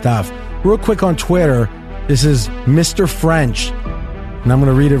knows his stuff. Real quick on Twitter, this is Mr. French, and I'm going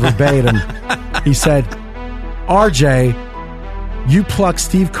to read it verbatim. He said, RJ, you pluck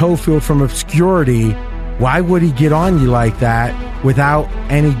Steve Cofield from obscurity. Why would he get on you like that without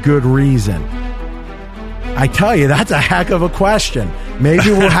any good reason? I tell you, that's a heck of a question. Maybe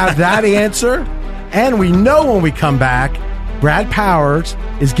we'll have that answer. And we know when we come back, Brad Powers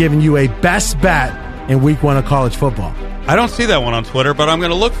is giving you a best bet in week 1 of college football. I don't see that one on Twitter, but I'm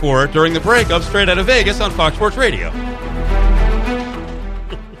going to look for it during the break of Straight Outta Vegas on Fox Sports Radio.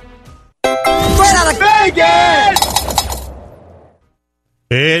 Straight Outta Vegas!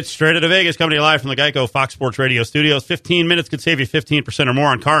 It's Straight Outta Vegas, coming to you live from the Geico Fox Sports Radio studios. 15 minutes could save you 15% or more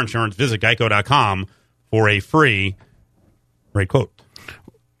on car insurance. Visit geico.com for a free rate quote.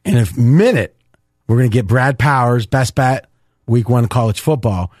 In a minute, we're going to get Brad Powers' best bet, week 1 college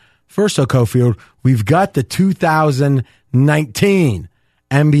football. First, though, Cofield, we've got the 2019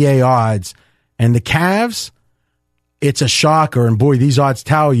 NBA odds, and the Cavs, it's a shocker. And boy, these odds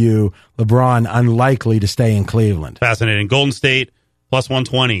tell you LeBron unlikely to stay in Cleveland. Fascinating. Golden State, plus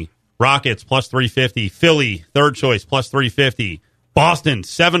 120. Rockets, plus 350. Philly, third choice, plus 350. Boston,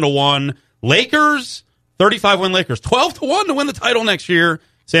 7-1. Lakers, 35-win Lakers, 12-1 to win the title next year.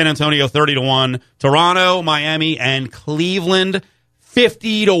 San Antonio, 30-1. Toronto, Miami, and Cleveland,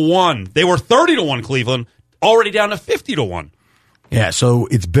 50-1. They were 30-1, Cleveland, already down to 50-1. Yeah, so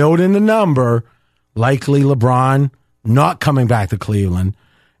it's built in the number, likely LeBron not coming back to Cleveland.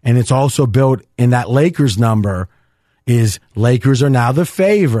 And it's also built in that Lakers number is Lakers are now the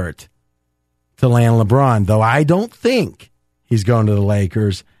favorite to land LeBron, though I don't think he's going to the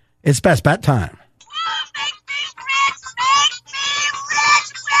Lakers. It's best bet time.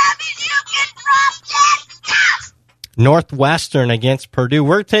 Northwestern against Purdue.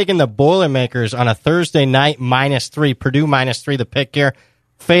 We're taking the Boilermakers on a Thursday night, -3. Purdue -3, the pick here.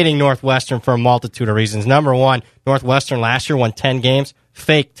 Fading Northwestern for a multitude of reasons. Number one, Northwestern last year won 10 games,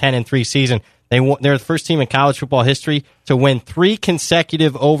 fake 10-3 season. They're the first team in college football history to win 3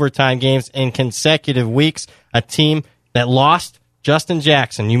 consecutive overtime games in consecutive weeks. A team that lost Justin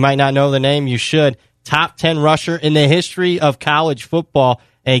Jackson. You might not know the name. You should. Top 10 rusher in the history of college football.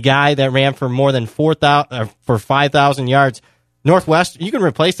 A guy that ran for more than 5,000 yards. Northwestern, you can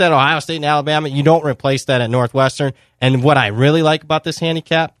replace that at Ohio State and Alabama. You don't replace that at Northwestern. And what I really like about this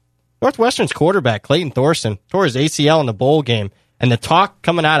handicap, Northwestern's quarterback, Clayton Thorson, tore his ACL in the bowl game. And the talk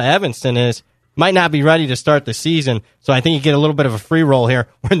coming out of Evanston is, might not be ready to start the season. So I think you get a little bit of a free roll here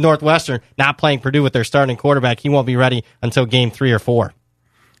with Northwestern not playing Purdue with their starting quarterback. He won't be ready until game 3 or 4.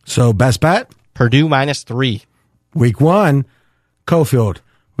 So best bet? Purdue -3. Week 1, Cofield.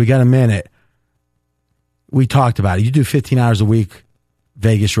 We got a minute. We talked about it. You do 15 hours a week,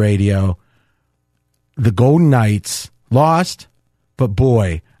 Vegas radio. The Golden Knights lost, but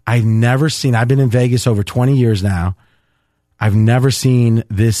boy, I've never seen, I've been in Vegas over 20 years now. I've never seen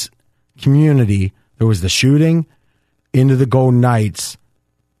this community. There was the shooting into the Golden Knights.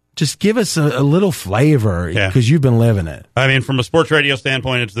 Just give us a little flavor because you've been living it. I mean, from a sports radio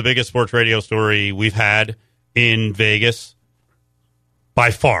standpoint, it's the biggest sports radio story we've had in Vegas.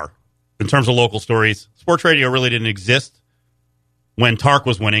 By far, in terms of local stories, sports radio really didn't exist when Tark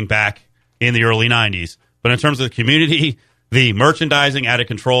was winning back in the early 90s. But in terms of the community, the merchandising out of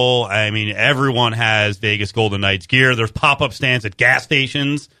control. I mean, everyone has Vegas Golden Knights gear. There's pop-up stands at gas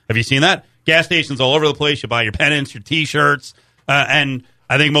stations. Have you seen that? Gas stations all over the place. You buy your pennants, your T-shirts. And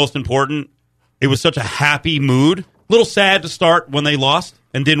I think most important, it was such a happy mood. A little sad to start when they lost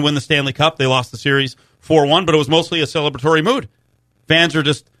and didn't win the Stanley Cup. They lost the series 4-1, but it was mostly a celebratory mood. Fans are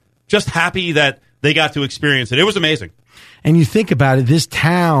just happy that they got to experience it. It was amazing. And you think about it, this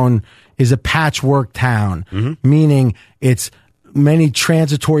town is a patchwork town, meaning it's many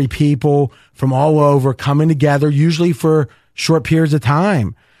transitory people from all over coming together, usually for short periods of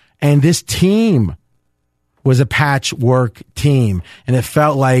time. And this team was a patchwork team, and it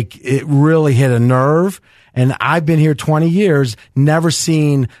felt like it really hit a nerve. And I've been here 20 years, never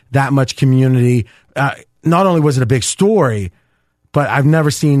seen that much community. Not only was it a big story, but I've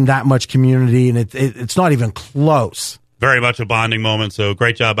never seen that much community, and it's not even close. Very much a bonding moment, so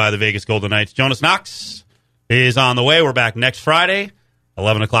great job by the Vegas Golden Knights. Jonas Knox is on the way. We're back next Friday,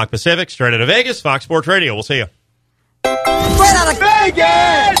 11 o'clock Pacific, Straight Outta Vegas, Fox Sports Radio. We'll see you. Straight Outta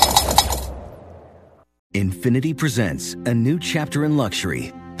Vegas! Infiniti presents a new chapter in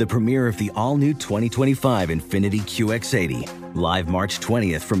luxury, the premiere of the all-new 2025 Infiniti QX80, live March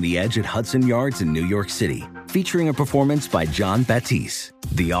 20th from the Edge at Hudson Yards in New York City, featuring a performance by John Batiste.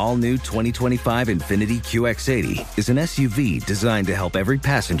 The all-new 2025 Infiniti QX80 is an SUV designed to help every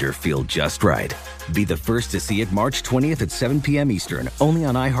passenger feel just right. Be the first to see it March 20th at 7 p.m. Eastern, only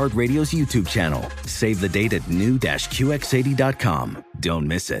on iHeartRadio's YouTube channel. Save the date at new-QX80.com. Don't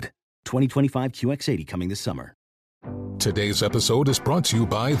miss it. 2025 QX80 coming this summer. Today's episode is brought to you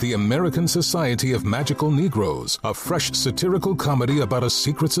by the American Society of Magical Negroes, a fresh satirical comedy about a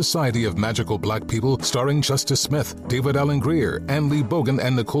secret society of magical black people starring Justice Smith, David Alan Grier, Ann Lee Bogan,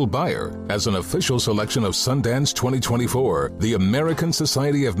 and Nicole Byer. As an official selection of Sundance 2024, the American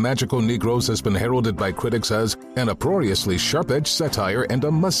Society of Magical Negroes has been heralded by critics as an uproariously sharp-edged satire and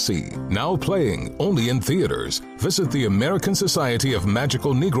a must-see. Now playing only in theaters. Visit the American Society of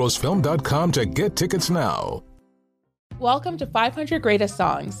Magical Negroes Film.com to get tickets now. Welcome to 500 Greatest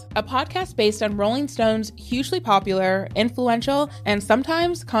Songs, a podcast based on Rolling Stone's hugely popular, influential, and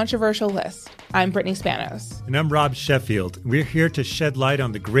sometimes controversial list. I'm Brittany Spanos. And I'm Rob Sheffield. We're here to shed light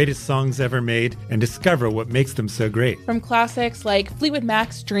on the greatest songs ever made and discover what makes them so great. From classics like Fleetwood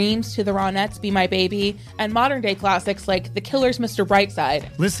Mac's Dreams to the Ronettes' Be My Baby, and modern-day classics like The Killer's Mr. Brightside.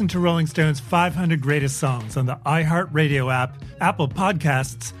 Listen to Rolling Stone's 500 Greatest Songs on the iHeartRadio app, Apple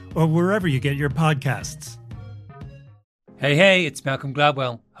Podcasts, or wherever you get your podcasts. Hey, it's Malcolm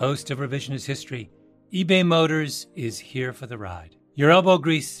Gladwell, host of Revisionist History. eBay Motors is here for the ride. Your elbow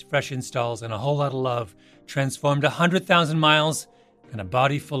grease, fresh installs, and a whole lot of love transformed 100,000 miles and a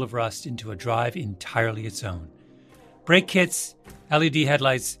body full of rust into a drive entirely its own. Brake kits, LED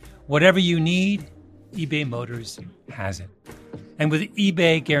headlights, whatever you need, eBay Motors has it. And with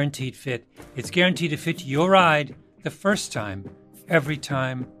eBay Guaranteed Fit, it's guaranteed to fit your ride the first time, every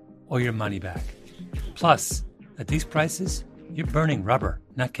time, or your money back. Plus, at these prices, you're burning rubber,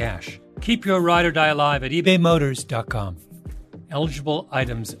 not cash. Keep your ride or die alive at ebaymotors.com. Eligible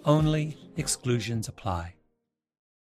items only. Exclusions apply.